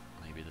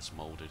 Maybe this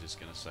molded is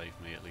going to save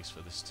me, at least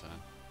for this turn.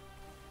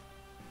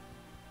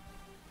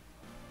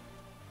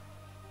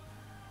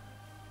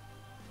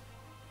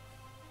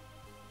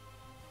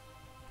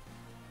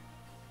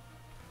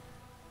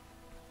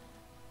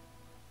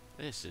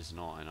 This is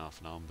not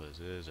enough numbers,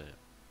 is it?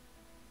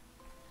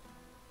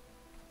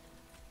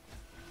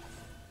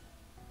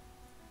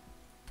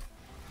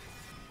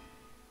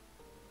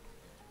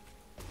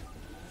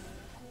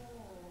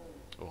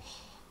 Oh,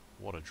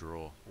 what a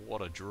draw.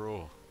 What a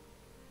draw.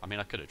 I mean,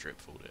 I could have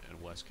dripfalled it in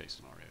a worst case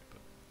scenario,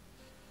 but...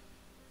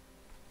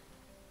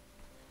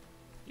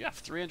 You have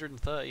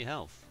 330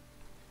 health.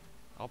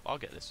 I'll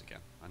get this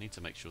again. I need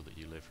to make sure that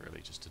you live,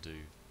 really, just to do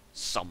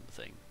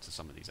something to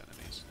some of these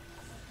enemies.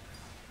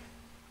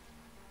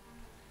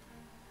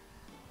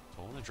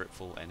 Do I want to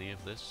dripfall any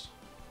of this?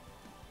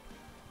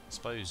 I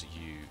suppose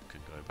you can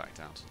go back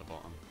down to the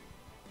bottom.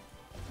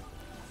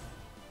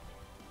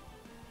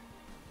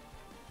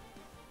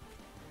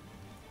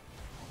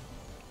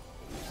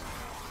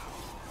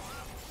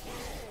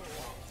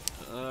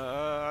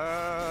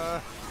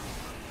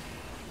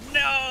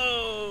 No!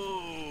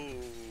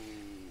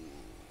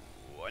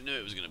 I knew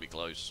it was going to be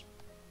close.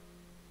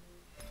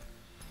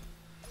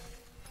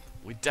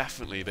 We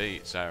definitely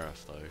beat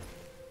Seraph, though.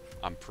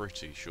 I'm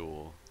pretty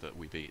sure that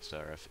we beat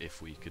Seraph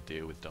if we could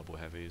deal with double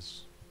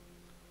heavies.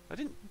 I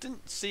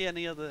didn't see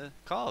any other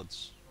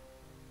cards.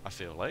 I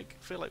feel like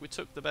we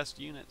took the best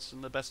units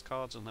and the best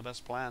cards and the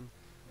best plan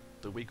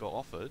that we got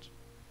offered.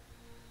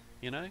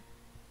 You know?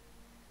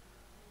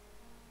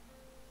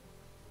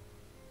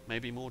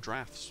 Maybe more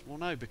drafts. Well,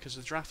 no, because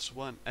the drafts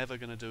weren't ever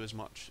going to do as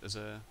much as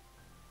a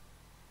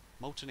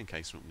Molten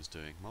Encasement was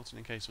doing. Molten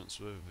Encasements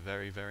were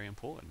very, very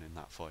important in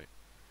that fight.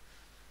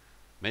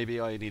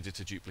 Maybe I needed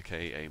to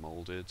duplicate a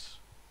molded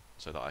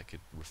so that I could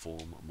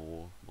reform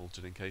more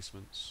Molten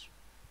Encasements.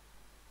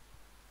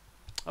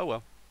 Oh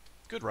well,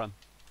 good run,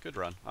 good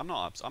run. I'm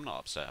not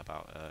upset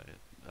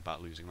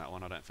about losing that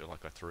one. I don't feel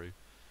like I threw.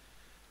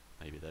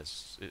 Maybe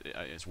it's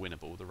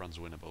winnable. The run's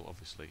winnable,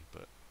 obviously,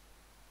 but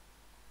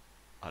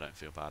I don't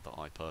feel bad that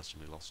I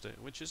personally lost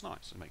it, which is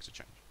nice. It makes a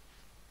change.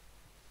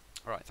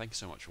 Alright, thank you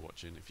so much for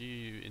watching. If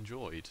you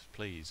enjoyed,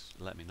 please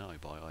let me know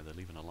by either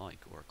leaving a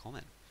like or a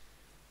comment.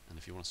 And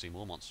if you want to see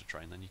more Monster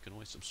Train, then you can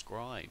always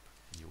subscribe.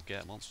 And you'll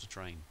get Monster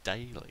Train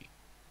daily.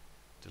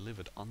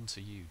 Delivered unto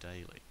you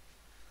daily.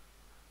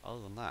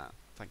 Other than that,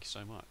 thank you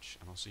so much,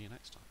 and I'll see you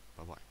next time.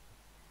 Bye-bye.